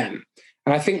with them.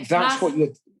 And I think that's what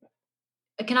you're...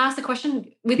 Can I ask a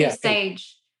question? With the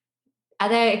sage, are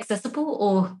they accessible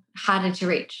or harder to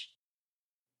reach?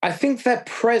 I think they're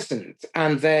present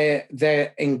and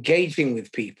they're engaging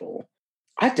with people.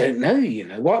 I don't know,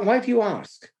 Why do you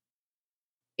ask?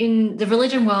 In the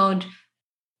religion world,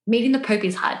 meeting the Pope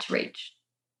is hard to reach.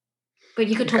 But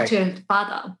you could talk to a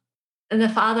father. And the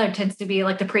father tends to be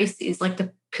like the priest is like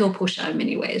the pill pusher in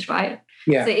many ways, right?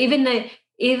 Yeah. So even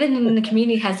in the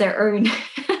community has their own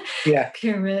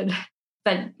pyramid.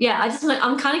 But yeah,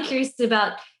 I'm kind of curious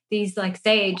about these like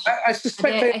sage. I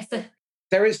suspect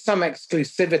there is some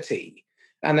exclusivity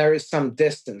and there is some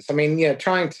distance. I mean,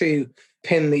 trying to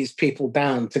pin these people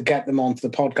down to get them onto the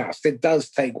podcast, it does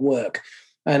take work.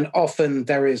 And often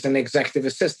there is an executive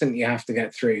assistant you have to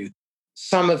get through.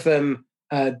 Some of them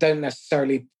don't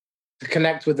necessarily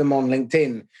connect with them on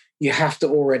LinkedIn. you have to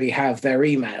already have their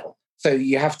email. So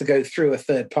you have to go through a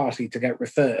third party to get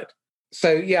referred.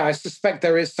 So yeah, I suspect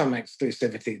there is some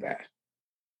exclusivity there.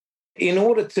 In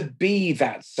order to be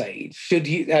that sage, should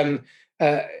you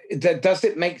does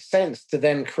it make sense to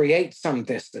then create some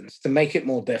distance to make it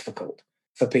more difficult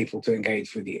for people to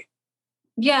engage with you?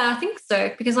 Yeah, I think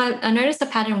so. Because I noticed a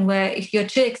pattern where if you're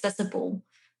too accessible,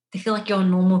 they feel like you're a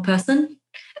normal person.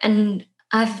 And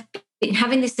I've been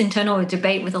having this internal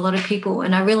debate with a lot of people,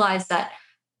 and I realized that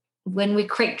when we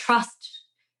create trust,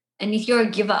 and if you're a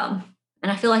giver,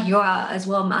 and I feel like you are as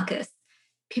well, Marcus,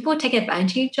 people take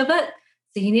advantage of it.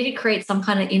 So you need to create some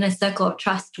kind of inner circle of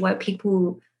trust where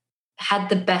people had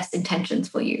the best intentions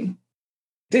for you.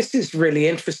 This is really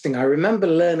interesting. I remember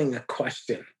learning a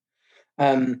question,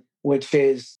 which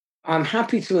is, I'm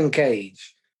happy to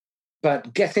engage,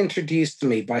 but get introduced to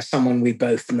me by someone we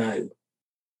both know.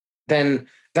 Then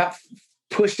that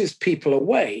pushes people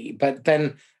away, but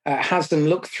then has them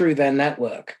look through their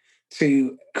network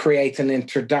to create an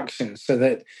introduction so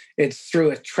that it's through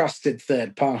a trusted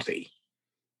third party.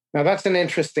 Now, that's an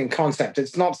interesting concept.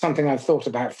 It's not something I've thought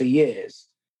about for years.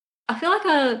 I feel like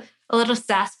a lot of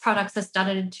SaaS products have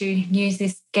started to use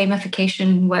this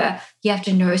gamification where you have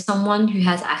to know someone who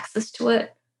has access to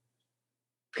it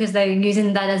because they're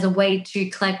using that as a way to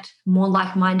collect more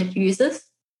like-minded users.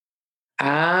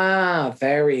 Ah,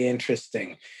 very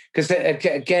interesting. Because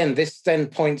again, this then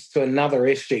points to another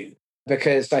issue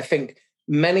because I think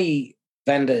many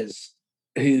vendors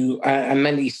who and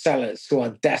many sellers who are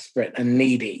desperate and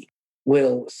needy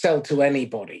will sell to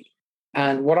anybody.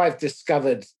 And what I've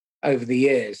discovered over the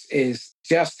years is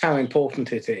just how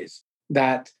important it is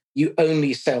that you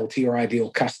only sell to your ideal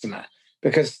customer,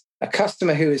 because a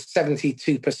customer who is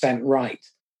 72% right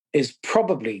is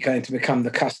probably going to become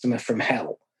the customer from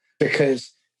hell,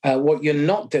 because what you're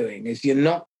not doing is you're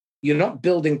not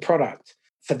building product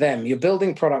for them. You're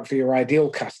building product for your ideal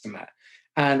customer.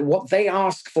 And what they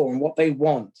ask for and what they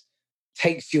want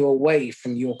takes you away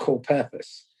from your core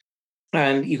purpose.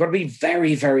 And you've got to be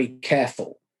very, very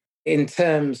careful in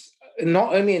terms,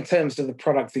 not only in terms of the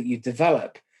product that you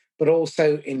develop, but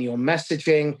also in your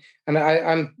messaging. And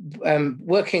I'm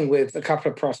working with a couple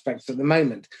of prospects at the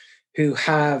moment who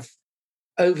have,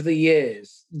 over the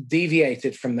years,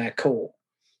 deviated from their core.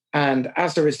 And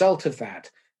as a result of that,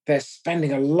 they're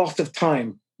spending a lot of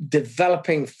time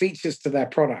developing features to their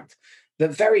product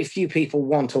that very few people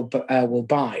want or will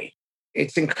buy.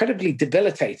 It's incredibly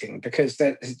debilitating because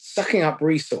it's sucking up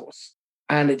resource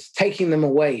and it's taking them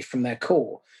away from their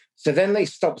core. So then they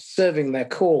stop serving their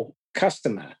core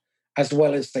customer as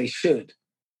well as they should.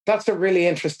 That's a really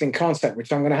interesting concept,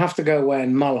 which I'm going to have to go away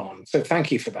and mull on. So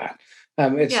thank you for that.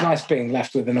 It's nice being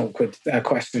left with an awkward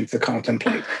question to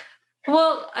contemplate.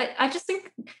 Well, I just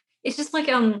think it's just like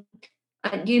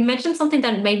you mentioned something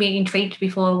that made me intrigued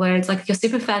before, where it's like your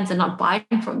super fans are not buying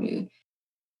from you.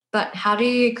 But how do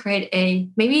you create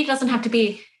maybe it doesn't have to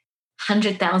be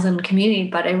 100,000 community,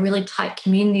 but a really tight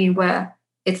community where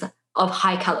it's of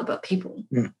high caliber people?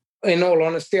 In all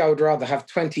honesty, I would rather have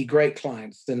 20 great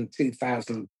clients than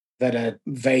 2,000 that are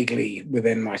vaguely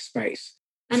within my space.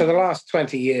 For the last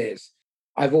 20 years,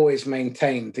 I've always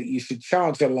maintained that you should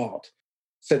charge a lot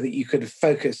so that you could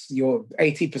focus your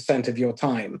 80% of your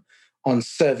time on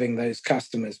serving those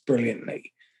customers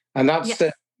brilliantly. And that's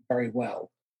served very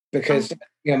well because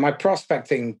my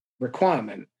prospecting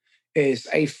requirement is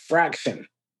a fraction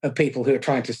of people who are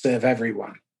trying to serve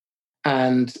everyone.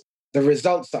 And the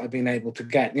results that I've been able to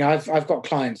get, I've got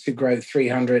clients who grow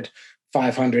 300,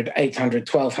 500, 800,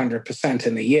 1200%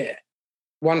 in a year.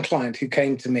 One client who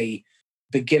came to me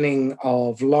beginning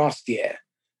of last year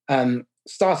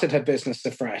started her business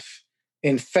afresh.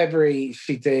 In January,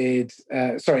 she did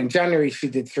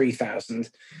 3,000.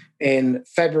 In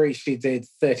February, she did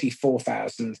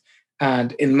 34,000.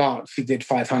 And in March, she did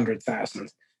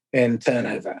 500,000 in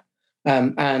turnover.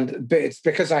 And it's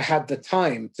because I had the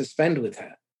time to spend with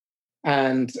her.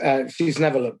 And she's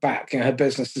never looked back. Her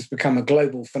business has become a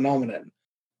global phenomenon.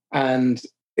 And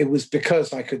it was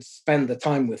because I could spend the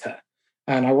time with her.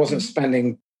 And I wasn't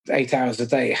spending 8 hours a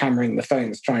day hammering the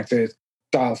phones trying to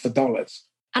dial for dollars.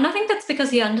 And I think that's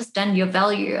because you understand your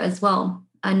value as well.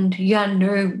 And you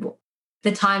know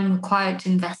the time required to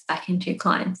invest back into your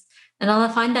clients. And I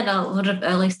find that a lot of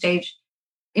early stage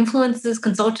influencers,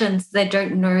 consultants, they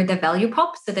don't know their value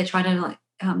prop. So they try to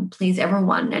please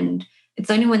everyone. And it's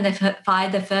only when they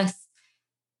find their first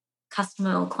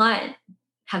customer or client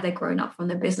have they grown up from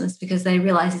their business because they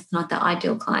realize it's not their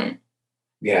ideal client.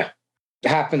 Yeah, it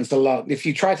happens a lot. If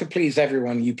you try to please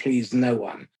everyone, you please no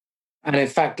one. And in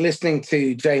fact, listening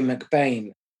to Jay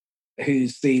McBain,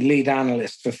 who's the lead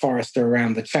analyst for Forrester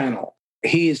around the channel,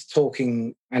 he is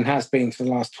talking and has been for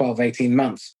the last 12, 18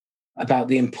 months about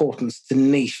the importance to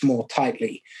niche more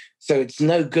tightly. So it's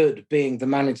no good being the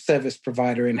managed service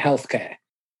provider in healthcare.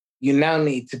 You now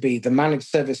need to be the managed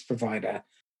service provider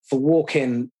for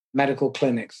walk-in medical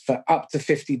clinics for up to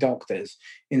 50 doctors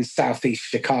in Southeast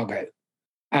Chicago.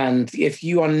 And if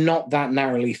you are not that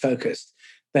narrowly focused,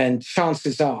 then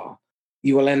chances are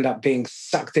you will end up being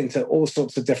sucked into all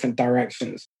sorts of different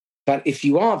directions. But if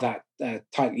you are that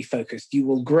tightly focused, you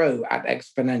will grow at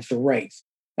exponential rates.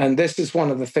 And this is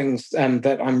one of the things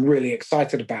that I'm really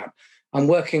excited about. I'm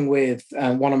working with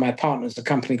one of my partners, a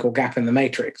company called Gap in the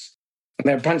Matrix.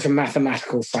 They're a bunch of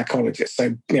mathematical psychologists,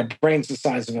 so brains the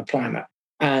size of a planet.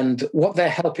 And what they're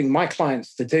helping my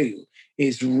clients to do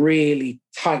is really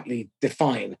tightly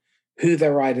define who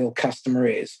their ideal customer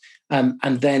is,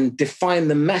 and then define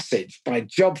the message by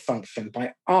job function,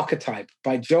 by archetype,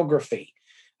 by geography.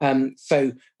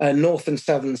 So North and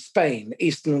Southern Spain,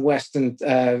 Eastern and Western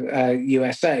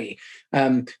USA,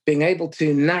 being able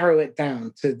to narrow it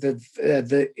down to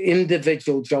the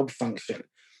individual job function.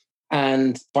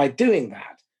 And by doing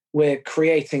that, we're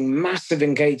creating massive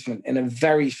engagement in a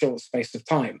very short space of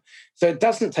time. So it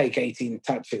doesn't take 18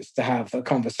 touches to have a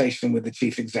conversation with the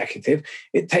chief executive.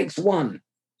 It takes one.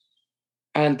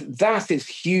 And that is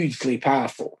hugely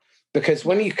powerful, because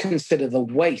when you consider the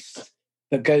waste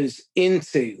that goes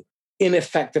into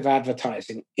ineffective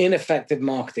advertising, ineffective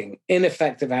marketing,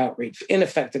 ineffective outreach,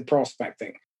 ineffective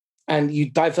prospecting, and you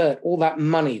divert all that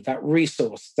money, that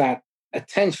resource, that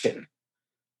attention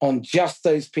on just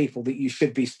those people that you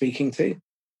should be speaking to,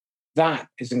 that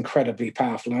is incredibly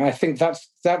powerful. And I think that's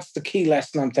the key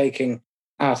lesson I'm taking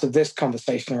out of this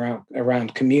conversation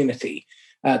around community.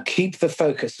 Keep the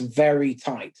focus very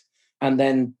tight, and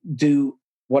then do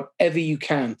whatever you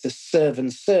can to serve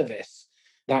and service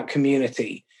that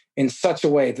community in such a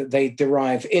way that they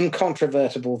derive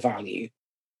incontrovertible value,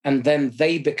 and then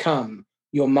they become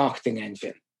your marketing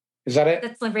engine. Is that it?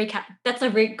 That's a recap. That's a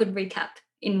very good recap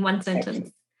in one sentence.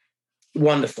 Excellent.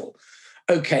 Wonderful.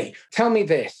 Okay, tell me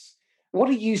this. What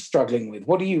are you struggling with?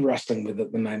 What are you wrestling with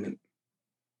at the moment?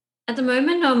 At the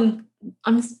moment,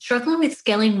 I'm struggling with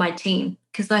scaling my team,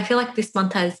 because I feel like this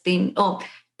month has been,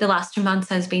 the last 2 months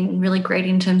has been really great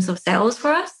in terms of sales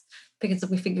for us, because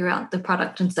we figure out the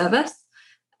product and service.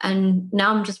 And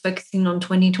now I'm just focusing on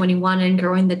 2021 and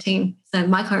growing the team. So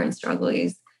my current struggle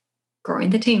is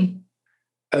growing the team.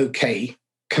 Okay.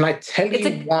 Can I tell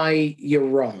you why you're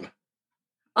wrong?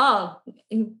 Oh,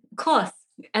 of course.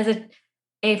 As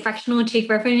a fractional chief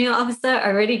revenue officer,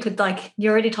 you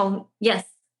already told me. Yes,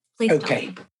 please. Okay.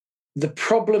 Tell me. The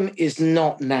problem is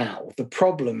not now. The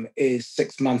problem is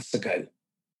 6 months ago.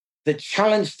 The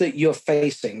challenge that you're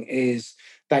facing is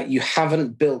that you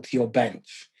haven't built your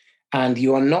bench, and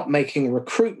you are not making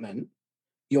recruitment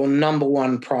your number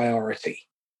one priority.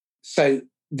 So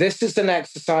this is an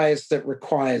exercise that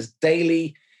requires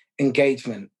daily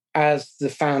engagement as the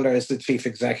founder, as the chief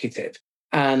executive.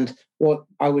 And what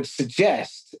I would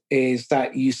suggest is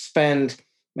that you spend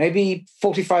maybe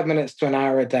 45 minutes to an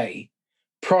hour a day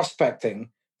prospecting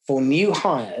for new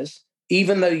hires,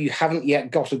 even though you haven't yet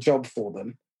got a job for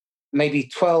them, maybe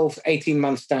 12, 18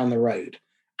 months down the road,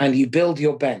 and you build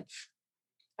your bench.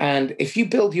 And if you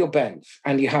build your bench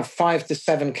and you have 5 to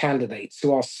 7 candidates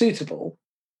who are suitable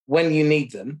when you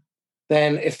need them,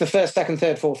 then if the first, second,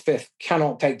 third, fourth, fifth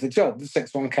cannot take the job, the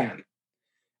sixth one can.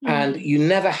 Mm-hmm. And you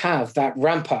never have that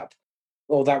ramp up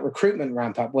or that recruitment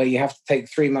ramp up where you have to take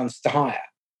 3 months to hire,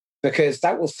 because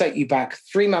that will set you back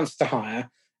 3 months to hire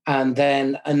and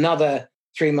then another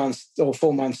 3 months or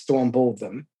 4 months to onboard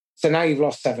them. So now you've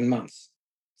lost 7 months.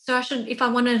 So if I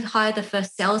want to hire the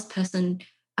first salesperson,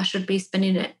 I should be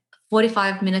spending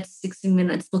 45 minutes, 60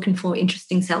 minutes looking for an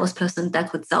interesting salesperson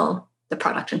that could sell the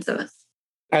product and service.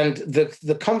 And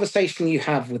the conversation you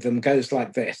have with them goes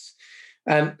like this.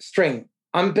 String,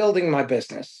 I'm building my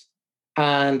business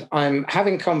and I'm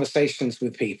having conversations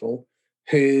with people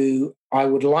who I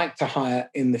would like to hire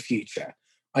in the future.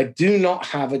 I do not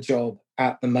have a job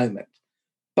at the moment.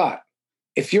 But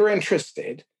if you're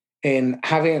interested in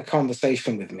having a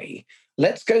conversation with me,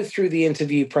 let's go through the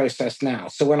interview process now.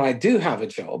 So when I do have a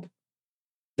job,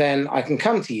 then I can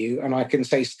come to you and I can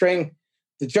say, String,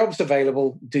 the job's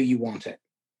available. Do you want it?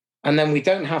 And then we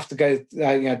don't have to go,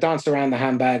 dance around the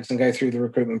handbags and go through the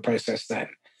recruitment process then.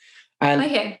 And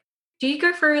okay. Do you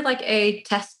go through like a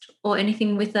test or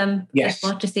anything with them? Yes. As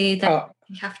well to see that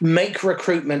you have to make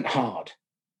recruitment hard.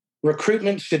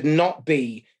 Recruitment should not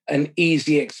be an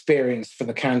easy experience for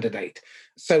the candidate.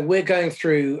 So we're going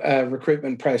through a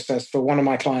recruitment process for one of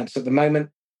my clients at the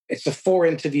moment. It's a 4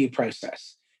 interview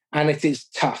process, and it is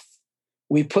tough.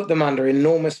 we put them under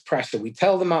enormous pressure. We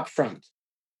tell them up front.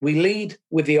 We lead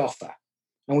with the offer.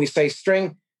 And we say,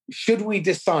 String, should we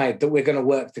decide that we're going to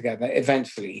work together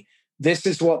eventually, this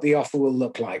is what the offer will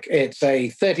look like. It's a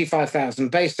 35,000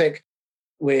 basic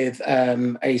with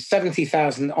a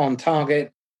 70,000 on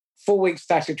target, 4 weeks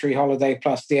statutory holiday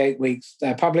plus the 8 weeks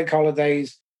public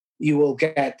holidays. You will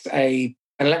get an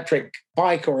electric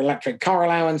bike or electric car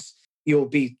allowance. You'll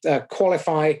be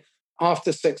qualify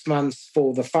after 6 months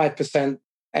for the 5%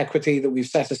 equity that we've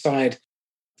set aside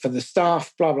for the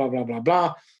staff, blah, blah, blah, blah,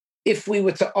 blah. If we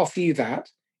were to offer you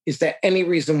that, is there any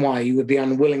reason why you would be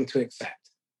unwilling to accept?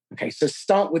 Okay, so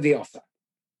start with the offer.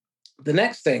 The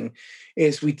next thing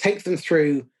is we take them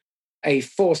through a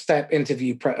 4-step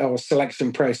interview or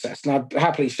selection process. And I'd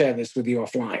happily share this with you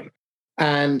offline.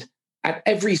 And at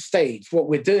every stage, what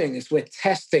we're doing is we're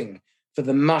testing for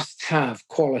the must-have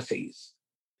qualities.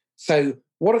 So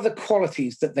what are the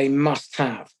qualities that they must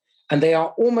have? And they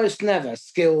are almost never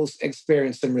skills,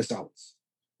 experience, and results,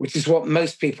 which is what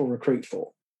most people recruit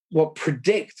for. What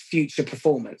predict future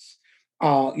performance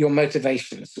are your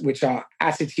motivations, which are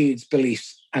attitudes,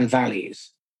 beliefs, and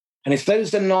values. And if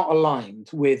those are not aligned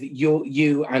with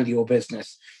you and your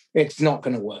business, it's not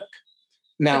going to work.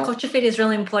 Now, the culture fit is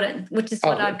really important, which is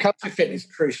what culture fit is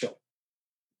crucial.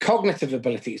 Cognitive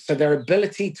abilities, so their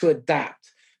ability to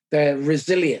adapt, their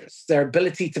resilience, their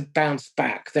ability to bounce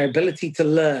back, their ability to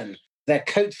learn, their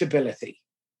coachability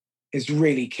is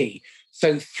really key.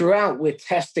 So throughout, we're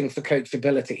testing for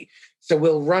coachability. So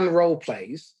we'll run role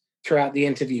plays throughout the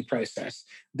interview process.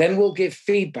 Then we'll give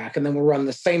feedback, and then we'll run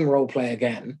the same role play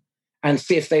again and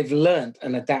see if they've learned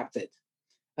and adapted.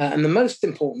 And the most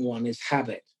important one is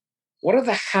habit. What are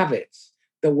the habits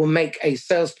that will make a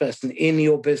salesperson in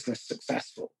your business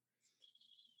successful?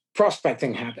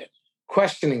 Prospecting habit,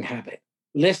 questioning habit,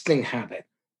 listening habit,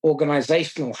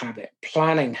 organizational habit,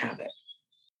 planning habit.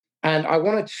 And I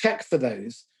want to check for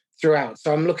those throughout.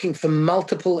 So I'm looking for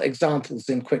multiple examples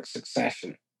in quick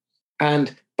succession.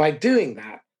 And by doing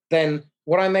that, then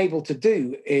what I'm able to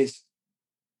do is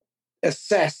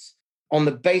assess on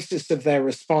the basis of their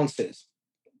responses.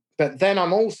 But then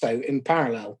I'm also, in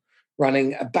parallel,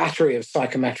 running a battery of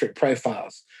psychometric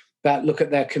profiles that look at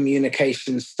their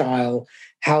communication style,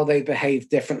 how they behave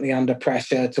differently under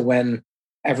pressure to when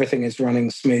everything is running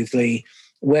smoothly,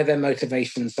 where their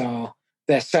motivations are,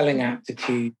 their selling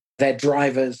aptitude, their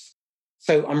drivers.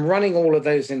 So I'm running all of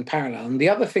those in parallel. And the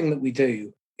other thing that we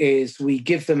do is we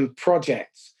give them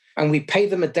projects and we pay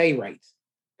them a day rate.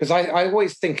 Because I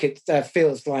always think it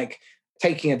feels like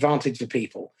taking advantage of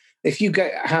people. If you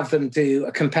have them do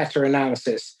a competitor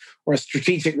analysis or a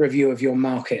strategic review of your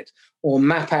market or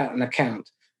map out an account,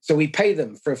 so we pay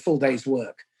them for a full day's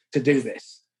work to do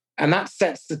this. And that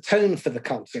sets the tone for the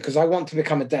culture because I want to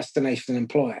become a destination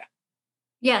employer.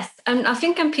 Yes. And I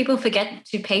think people forget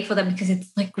to pay for them because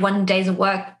it's like 1 day's of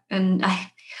work. And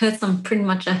I heard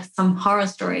some horror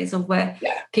stories of where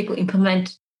people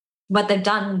implement what they've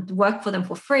done, work for them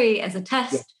for free as a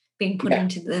test being put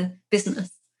into the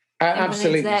business.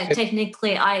 Absolutely. They're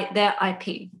technically their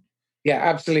IP. Yeah,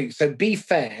 absolutely. So be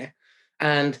fair,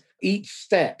 and each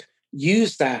step,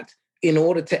 use that in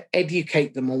order to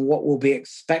educate them on what will be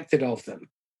expected of them.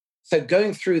 So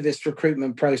going through this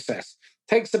recruitment process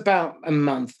takes about a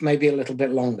month, maybe a little bit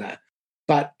longer,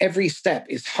 but every step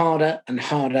is harder and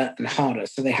harder and harder.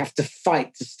 So they have to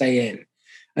fight to stay in,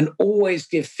 and always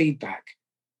give feedback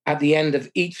at the end of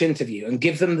each interview and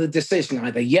give them the decision,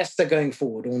 either yes, they're going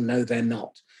forward or no, they're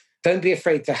not. Don't be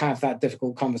afraid to have that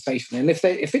difficult conversation. And if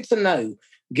it's a no,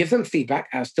 give them feedback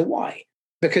as to why,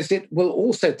 because it will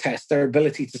also test their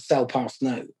ability to sell past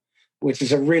no, which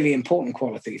is a really important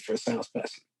quality for a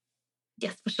salesperson.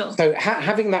 Yes, for sure. So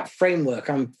having that framework,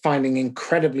 I'm finding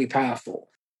incredibly powerful,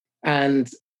 and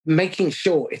making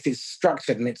sure it is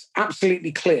structured and it's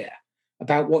absolutely clear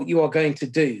about what you are going to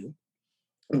do,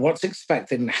 what's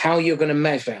expected, and how you're going to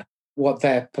measure what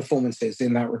their performance is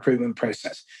in that recruitment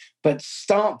process. But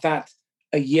start that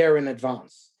a year in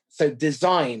advance. So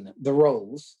design the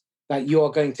roles that you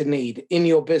are going to need in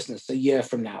your business a year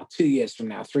from now, 2 years from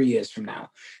now, 3 years from now,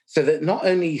 so that not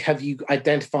only have you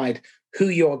identified who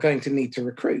you are going to need to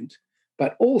recruit,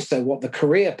 but also what the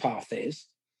career path is,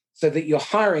 so that you're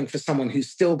hiring for someone who's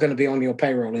still going to be on your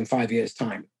payroll in 5 years'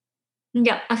 time.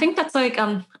 Yeah, I think that's like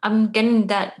I'm getting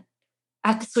that.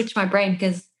 I have to switch my brain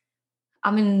because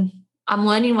I'm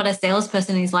learning what a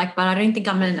salesperson is like, but I don't think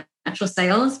I'm in actual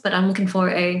sales, but I'm looking for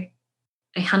a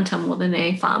hunter more than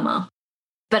a farmer.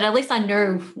 But at least I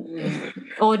know,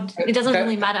 or it doesn't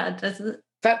really matter, does it?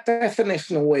 That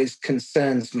definition always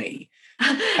concerns me.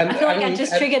 I feel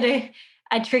like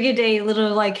I triggered a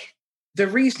little like The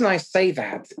reason I say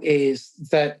that is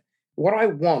that what I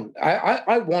want,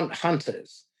 I want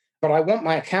hunters, but I want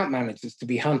my account managers to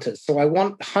be hunters. So I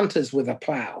want hunters with a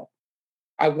plow.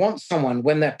 I want someone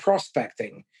when they're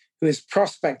prospecting who is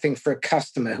prospecting for a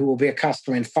customer who will be a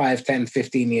customer in 5, 10,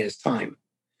 15 years' time.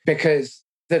 Because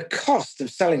the cost of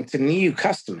selling to new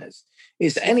customers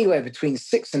is anywhere between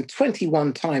 6 and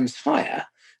 21 times higher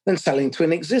than selling to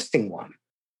an existing one.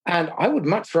 And I would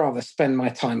much rather spend my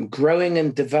time growing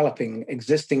and developing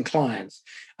existing clients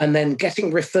and then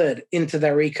getting referred into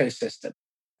their ecosystem,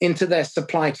 into their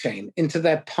supply chain, into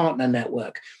their partner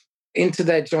network, into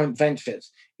their joint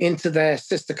ventures, into their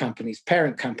sister companies,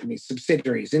 parent companies,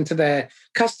 subsidiaries, into their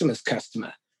customer's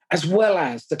customer, as well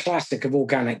as the classic of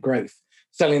organic growth,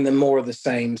 selling them more of the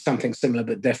same, something similar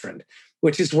but different,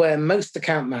 which is where most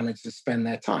account managers spend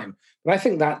their time. But I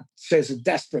think that shows a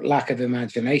desperate lack of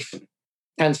imagination.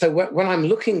 And so when I'm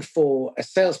looking for a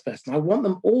salesperson, I want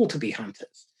them all to be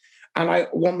hunters and I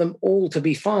want them all to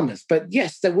be farmers. But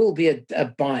yes, there will be a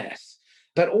bias,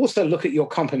 but also look at your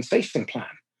compensation plan,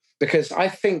 because I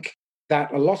think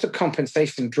that a lot of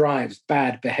compensation drives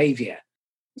bad behavior.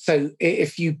 So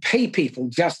if you pay people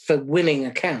just for winning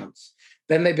accounts,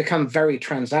 then they become very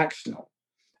transactional.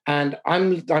 And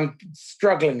I'm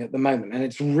struggling at the moment, and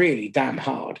it's really damn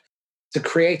hard to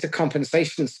create a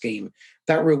compensation scheme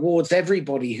that rewards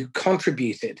everybody who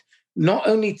contributed not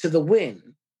only to the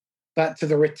win, but to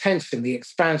the retention, the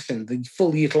expansion, the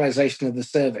full utilization of the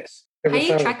service. How do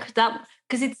you track that?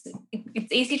 Because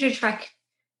it's easy to track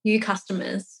new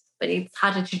customers, but it's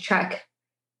harder to track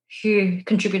who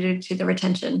contributed to the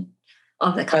retention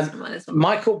of the customer.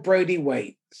 Michael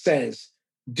Brodie-Waite says,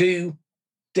 do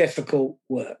difficult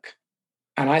work.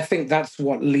 And I think that's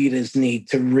what leaders need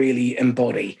to really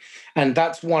embody. And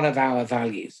that's one of our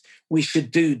values. We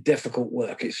should do difficult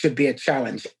work. It should be a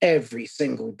challenge every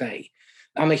single day.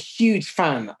 I'm a huge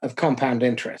fan of compound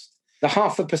interest. The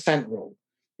 0.5% rule.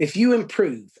 If you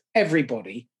improve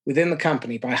everybody within the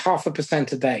company by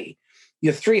 0.5% a day,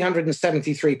 you're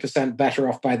 373% better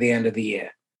off by the end of the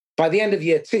year. By the end of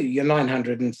year 2, you're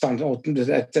 900 and some, or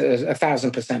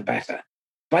 1,000% better.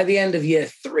 By the end of year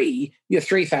 3, you're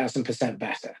 3,000%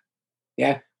 better.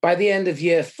 Yeah. By the end of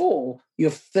year 4, you're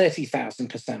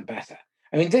 30,000% better.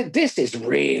 I mean, this is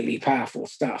really powerful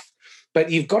stuff.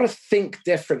 But you've got to think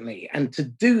differently. And to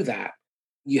do that,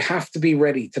 you have to be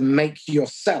ready to make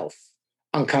yourself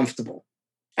uncomfortable.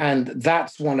 And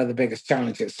that's one of the biggest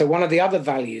challenges. So one of the other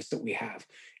values that we have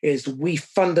is we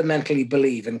fundamentally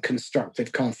believe in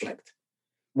constructive conflict.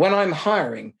 When I'm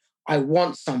hiring, I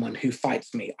want someone who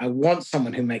fights me. I want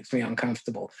someone who makes me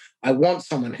uncomfortable. I want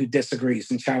someone who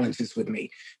disagrees and challenges with me,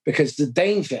 because the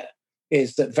danger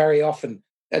is that very often,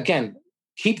 again,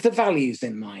 keep the values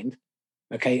in mind,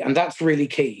 okay? And that's really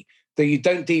key, that you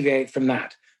don't deviate from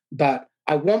that. But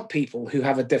I want people who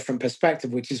have a different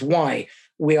perspective, which is why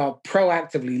we are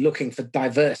proactively looking for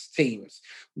diverse teams.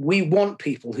 We want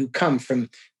people who come from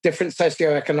different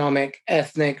socioeconomic,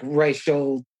 ethnic,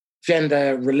 racial,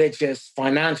 gender, religious,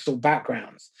 financial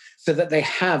backgrounds, so that they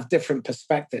have different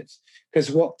perspectives.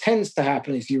 Because what tends to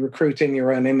happen is you recruit in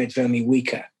your own image only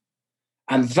weaker.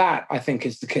 And that, I think,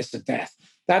 is the kiss of death.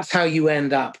 That's how you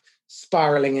end up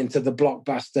spiraling into the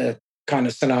blockbuster kind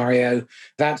of scenario.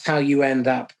 That's how you end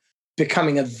up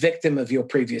becoming a victim of your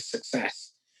previous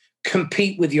success.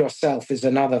 Compete with yourself is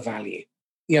another value.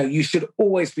 You should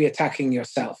always be attacking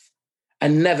yourself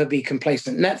and never be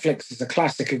complacent. Netflix is a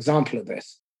classic example of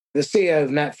this. The CEO of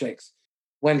Netflix,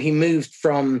 when he moved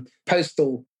from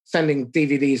postal, sending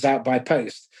DVDs out by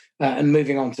post and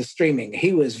moving on to streaming,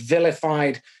 he was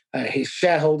vilified. His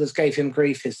shareholders gave him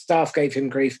grief. His staff gave him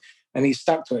grief, and he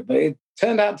stuck to it. But it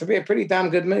turned out to be a pretty damn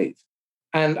good move.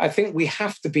 And I think we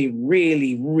have to be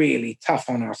really, really tough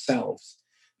on ourselves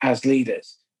as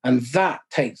leaders. And that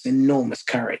takes enormous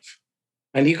courage.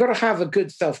 And you've got to have a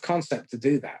good self-concept to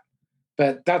do that.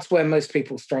 But that's where most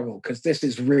people struggle, because this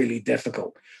is really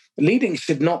difficult. Leading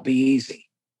should not be easy.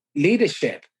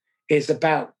 Leadership is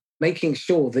about making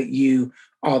sure that you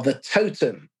are the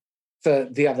totem for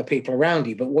the other people around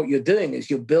you. But what you're doing is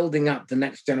you're building up the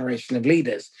next generation of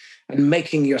leaders and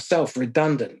making yourself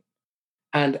redundant.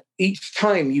 And each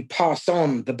time you pass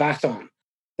on the baton,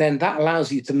 then that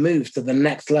allows you to move to the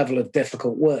next level of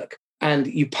difficult work. And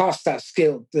you pass that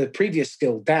skill, the previous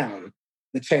skill, down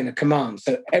the chain of command.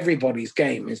 So everybody's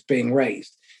game is being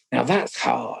raised. Now that's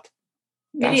hard.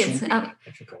 It is. Really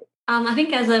difficult. I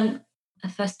think as a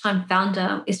first-time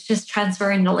founder, it's just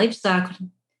transferring knowledge so I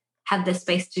could have the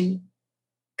space to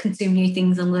consume new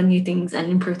things and learn new things and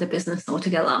improve the business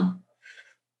altogether.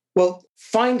 Well,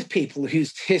 find people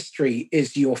whose history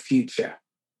is your future.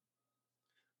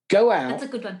 Go out. That's a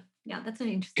good one. Yeah, that's an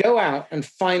interesting. Go out and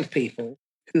find people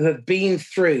who have been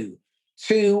through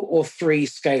 2 or 3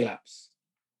 scale-ups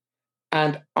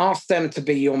and ask them to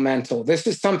be your mentor. This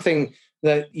is something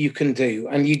that you can do.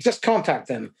 And you just contact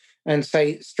them and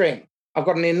say, String, I've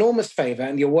got an enormous favor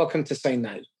and you're welcome to say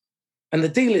no. And the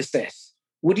deal is this: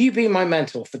 would you be my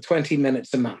mentor for 20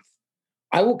 minutes a month?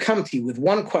 I will come to you with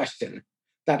one question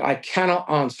that I cannot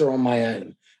answer on my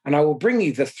own. And I will bring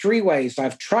you the 3 ways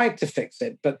I've tried to fix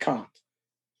it, but can't.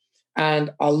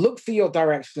 And I'll look for your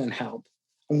direction and help.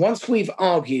 And once we've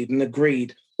argued and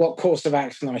agreed what course of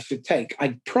action I should take,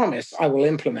 I promise I will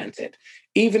implement it,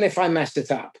 even if I messed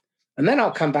it up. And then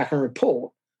I'll come back and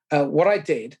report what I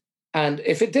did. And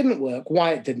if it didn't work,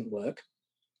 why it didn't work.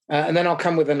 And then I'll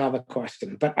come with another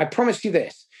question. But I promise you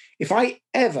this: if I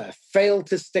ever fail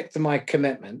to stick to my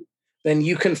commitment, then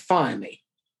you can fire me.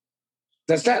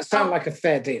 Does that sound like a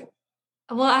fair deal?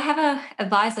 Well, I have an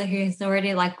advisor who's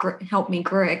already helped me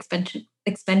grow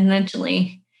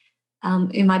exponentially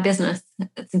in my business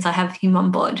since I have him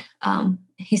on board.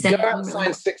 He said, go out and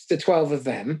find 6 to 12 of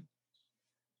them.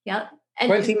 Yeah. And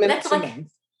 20 minutes a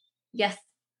month. Yes.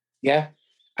 Yeah.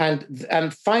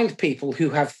 And find people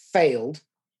who have failed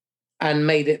and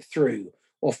made it through,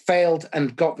 or failed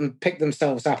and picked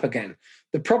themselves up again.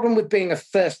 The problem with being a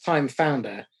first-time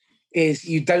founder is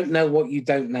you don't know what you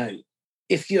don't know.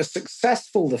 If you're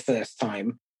successful the first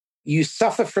time, you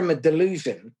suffer from a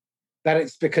delusion that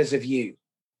it's because of you.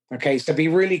 Okay, so be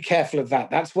really careful of that.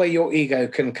 That's where your ego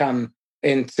can come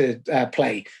into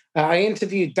play. I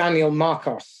interviewed Daniel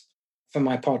Marcos for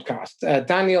my podcast.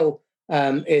 Daniel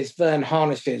is Vern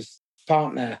Harnish's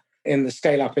partner in the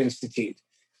Scale Up Institute.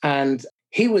 And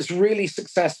he was really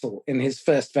successful in his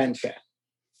first venture.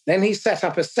 Then he set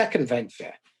up a second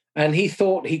venture, and he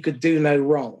thought he could do no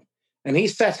wrong. And he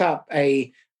set up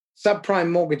a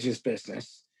subprime mortgages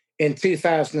business in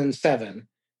 2007,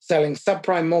 selling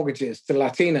subprime mortgages to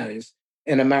Latinos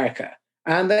in America.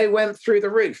 And they went through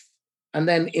the roof. And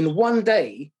then in one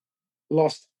day,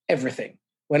 lost everything.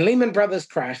 When Lehman Brothers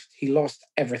crashed, he lost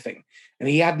everything. And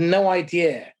he had no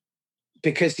idea,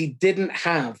 because he didn't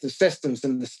have the systems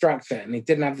and the structure, and he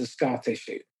didn't have the scar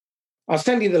tissue. I'll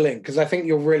send you the link because I think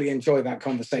you'll really enjoy that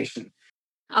conversation.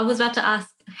 I was about to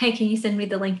ask, hey, can you send me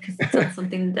the link? Because it sounds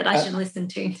something that I should listen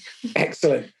to.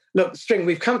 Excellent. Look, String,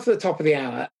 we've come to the top of the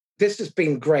hour. This has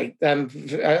been great.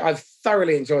 I've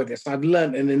thoroughly enjoyed this. I've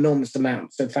learned an enormous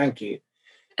amount, so thank you.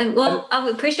 And I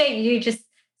would appreciate you just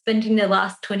spending the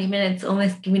last 20 minutes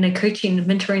almost giving a coaching,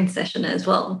 mentoring session as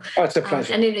well. Oh, it's a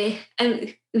pleasure.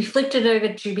 And we flipped it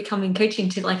over to becoming coaching,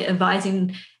 to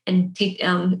advising and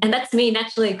and that's me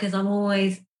naturally, because I'm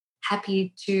always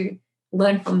happy to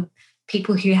learn from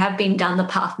people who have been down the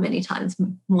path many times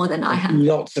more than I have.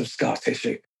 Lots of scar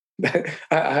tissue.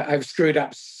 I've screwed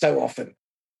up so often.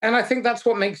 And I think that's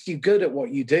what makes you good at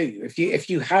what you do. If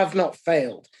you have not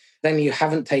failed, then you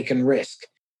haven't taken risk.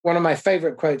 One of my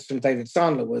favorite quotes from David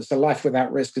Sandler was, "A life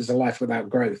without risk is a life without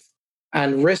growth."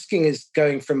 And risking is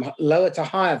going from lower to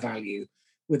higher value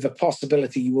with the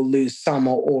possibility you will lose some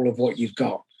or all of what you've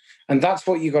got. And that's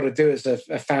what you've got to do as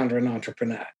a founder and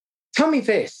entrepreneur. Tell me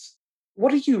this: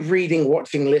 what are you reading,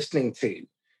 watching, listening to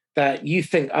that you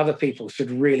think other people should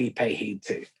really pay heed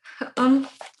to?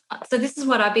 So this is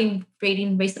what I've been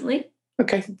reading recently.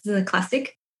 Okay. This is a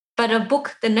classic. But a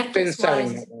book, the Netflix been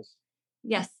selling that was.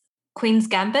 Yes. Queen's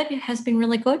Gambit has been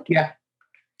really good. Yeah.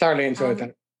 Thoroughly enjoyed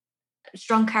that.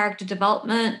 Strong character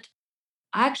development.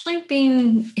 I actually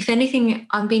if anything,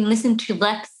 I've been listening to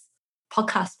Lex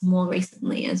podcast more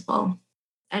recently as well.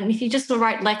 And if you just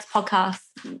write Lex podcast,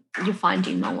 you'll find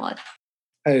him a lot.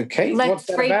 Okay. Lex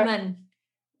Friedman.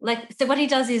 So what he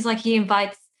does is he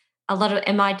invites a lot of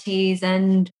MITs,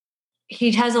 and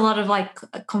he has a lot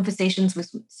of conversations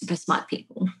with super smart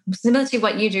people, similar to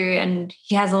what you do. And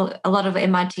he has a lot of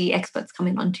MIT experts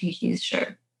coming onto his show.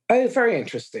 Oh, very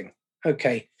interesting.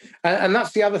 Okay. And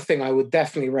that's the other thing I would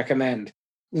definitely recommend.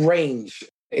 Range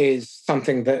is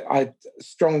something that I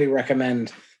strongly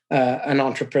recommend an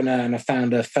entrepreneur and a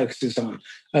founder focuses on,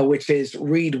 which is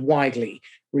read widely.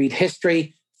 Read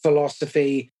history,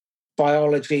 philosophy,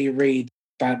 biology, read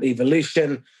about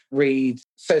evolution, read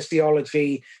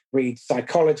sociology, read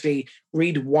psychology,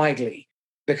 read widely,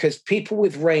 because people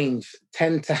with range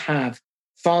tend to have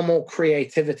far more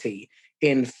creativity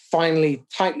in finely,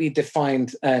 tightly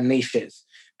defined niches,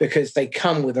 because they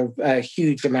come with a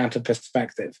huge amount of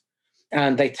perspective,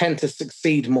 and they tend to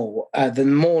succeed more the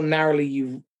more narrowly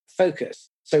you focus.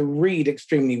 So read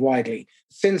extremely widely.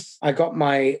 Since I got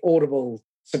my Audible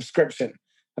subscription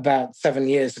about 7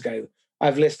 years ago,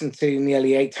 I've listened to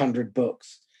nearly 800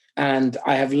 books, and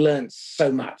I have learned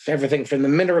so much, everything from the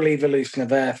mineral evolution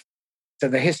of Earth So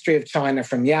the history of China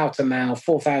from Yao to Mao,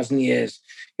 4,000 years.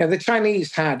 The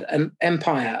Chinese had an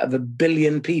empire of 1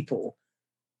 billion people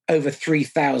over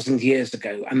 3,000 years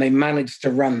ago, and they managed to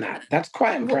run that. That's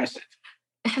quite impressive.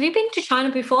 Have you been to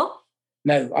China before?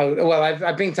 No.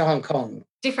 I've been to Hong Kong.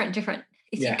 Different.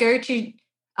 If you go to,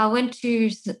 I went to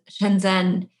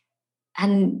Shenzhen,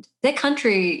 and their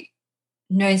country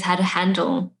knows how to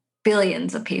handle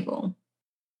billions of people.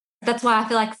 That's why I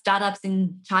feel like startups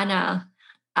in China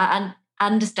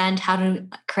understand how to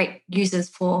create users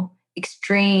for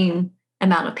extreme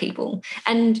amount of people.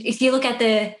 And if you look at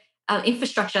the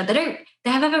infrastructure, they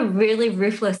have a really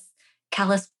ruthless,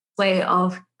 callous way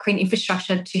of creating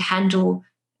infrastructure to handle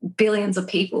billions of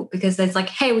people, because it's like,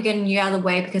 hey, we're getting you out of the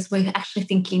way because we're actually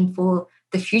thinking for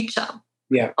the future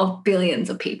of billions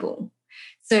of people.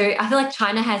 So I feel like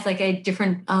China has like a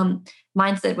different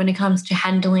mindset when it comes to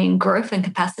handling growth and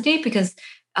capacity, because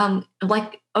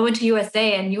like I went to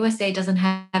USA, and USA doesn't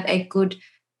have a good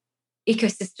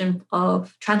ecosystem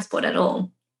of transport at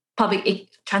all. Public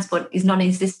transport is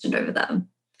non-existent over them.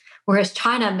 Whereas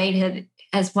China made it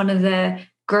as one of the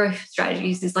growth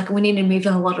strategies is like, we need to move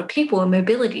a lot of people, and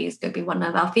mobility is going to be one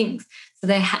of our things. So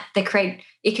they create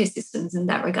ecosystems in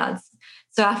that regards.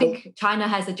 So I think China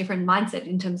has a different mindset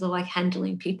in terms of like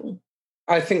handling people.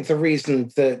 I think the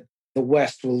reason that the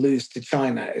West will lose to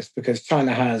China is because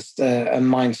China has a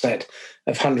mindset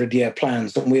of 100-year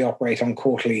plans, and we operate on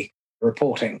quarterly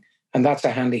reporting. And that's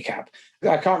a handicap.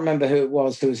 I can't remember who it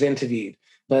was who was interviewed,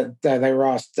 but they were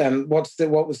asked,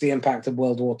 what was the impact of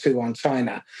World War II on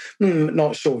China?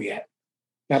 Not sure yet.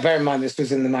 Now, bear in mind, this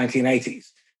was in the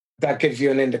 1980s. That gives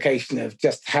you an indication of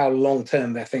just how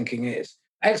long-term their thinking is.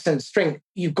 Excellent. String,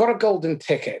 you've got a golden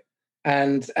ticket,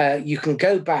 and you can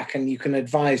go back and you can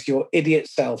advise your idiot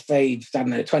self aged,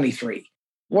 23.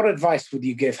 What advice would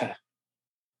you give her?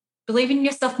 Believe in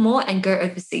yourself more and go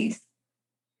overseas.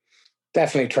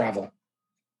 Definitely travel.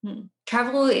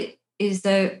 Travel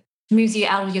moves you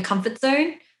out of your comfort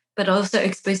zone, but also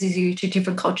exposes you to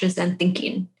different cultures and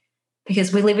thinking.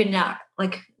 Because we living in our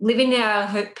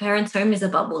parents' home is a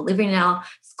bubble. Living in our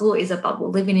school is a bubble.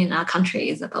 Living in our country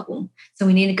is a bubble. So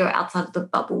we need to go outside of the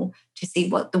bubble to see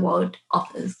what the world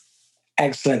offers.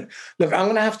 Excellent. Look, I'm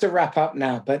going to have to wrap up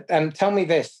now, but tell me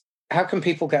this. How can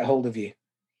people get hold of you?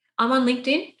 I'm on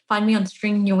LinkedIn. Find me on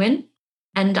String Nguyen,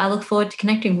 and I look forward to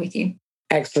connecting with you.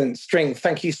 Excellent. String,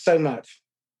 thank you so much.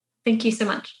 Thank you so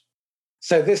much.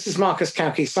 So this is Marcus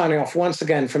Cauchi signing off once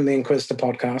again from the Inquisitor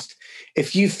podcast.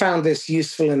 If you found this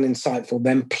useful and insightful,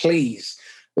 then please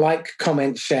like,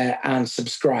 comment, share, and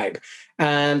subscribe.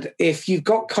 And if you've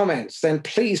got comments, then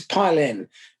please pile in.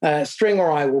 String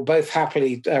or I will both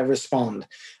happily respond.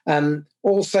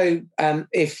 Also,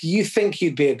 if you think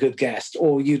you'd be a good guest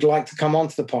or you'd like to come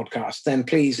onto the podcast, then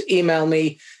please email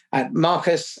me at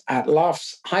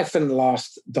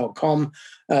marcus@laughs-last.com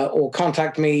or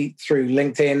contact me through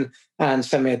LinkedIn and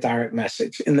send me a direct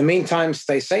message. In the meantime,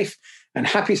 stay safe and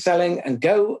happy selling, and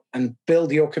go and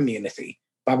build your community.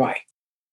 Bye-bye.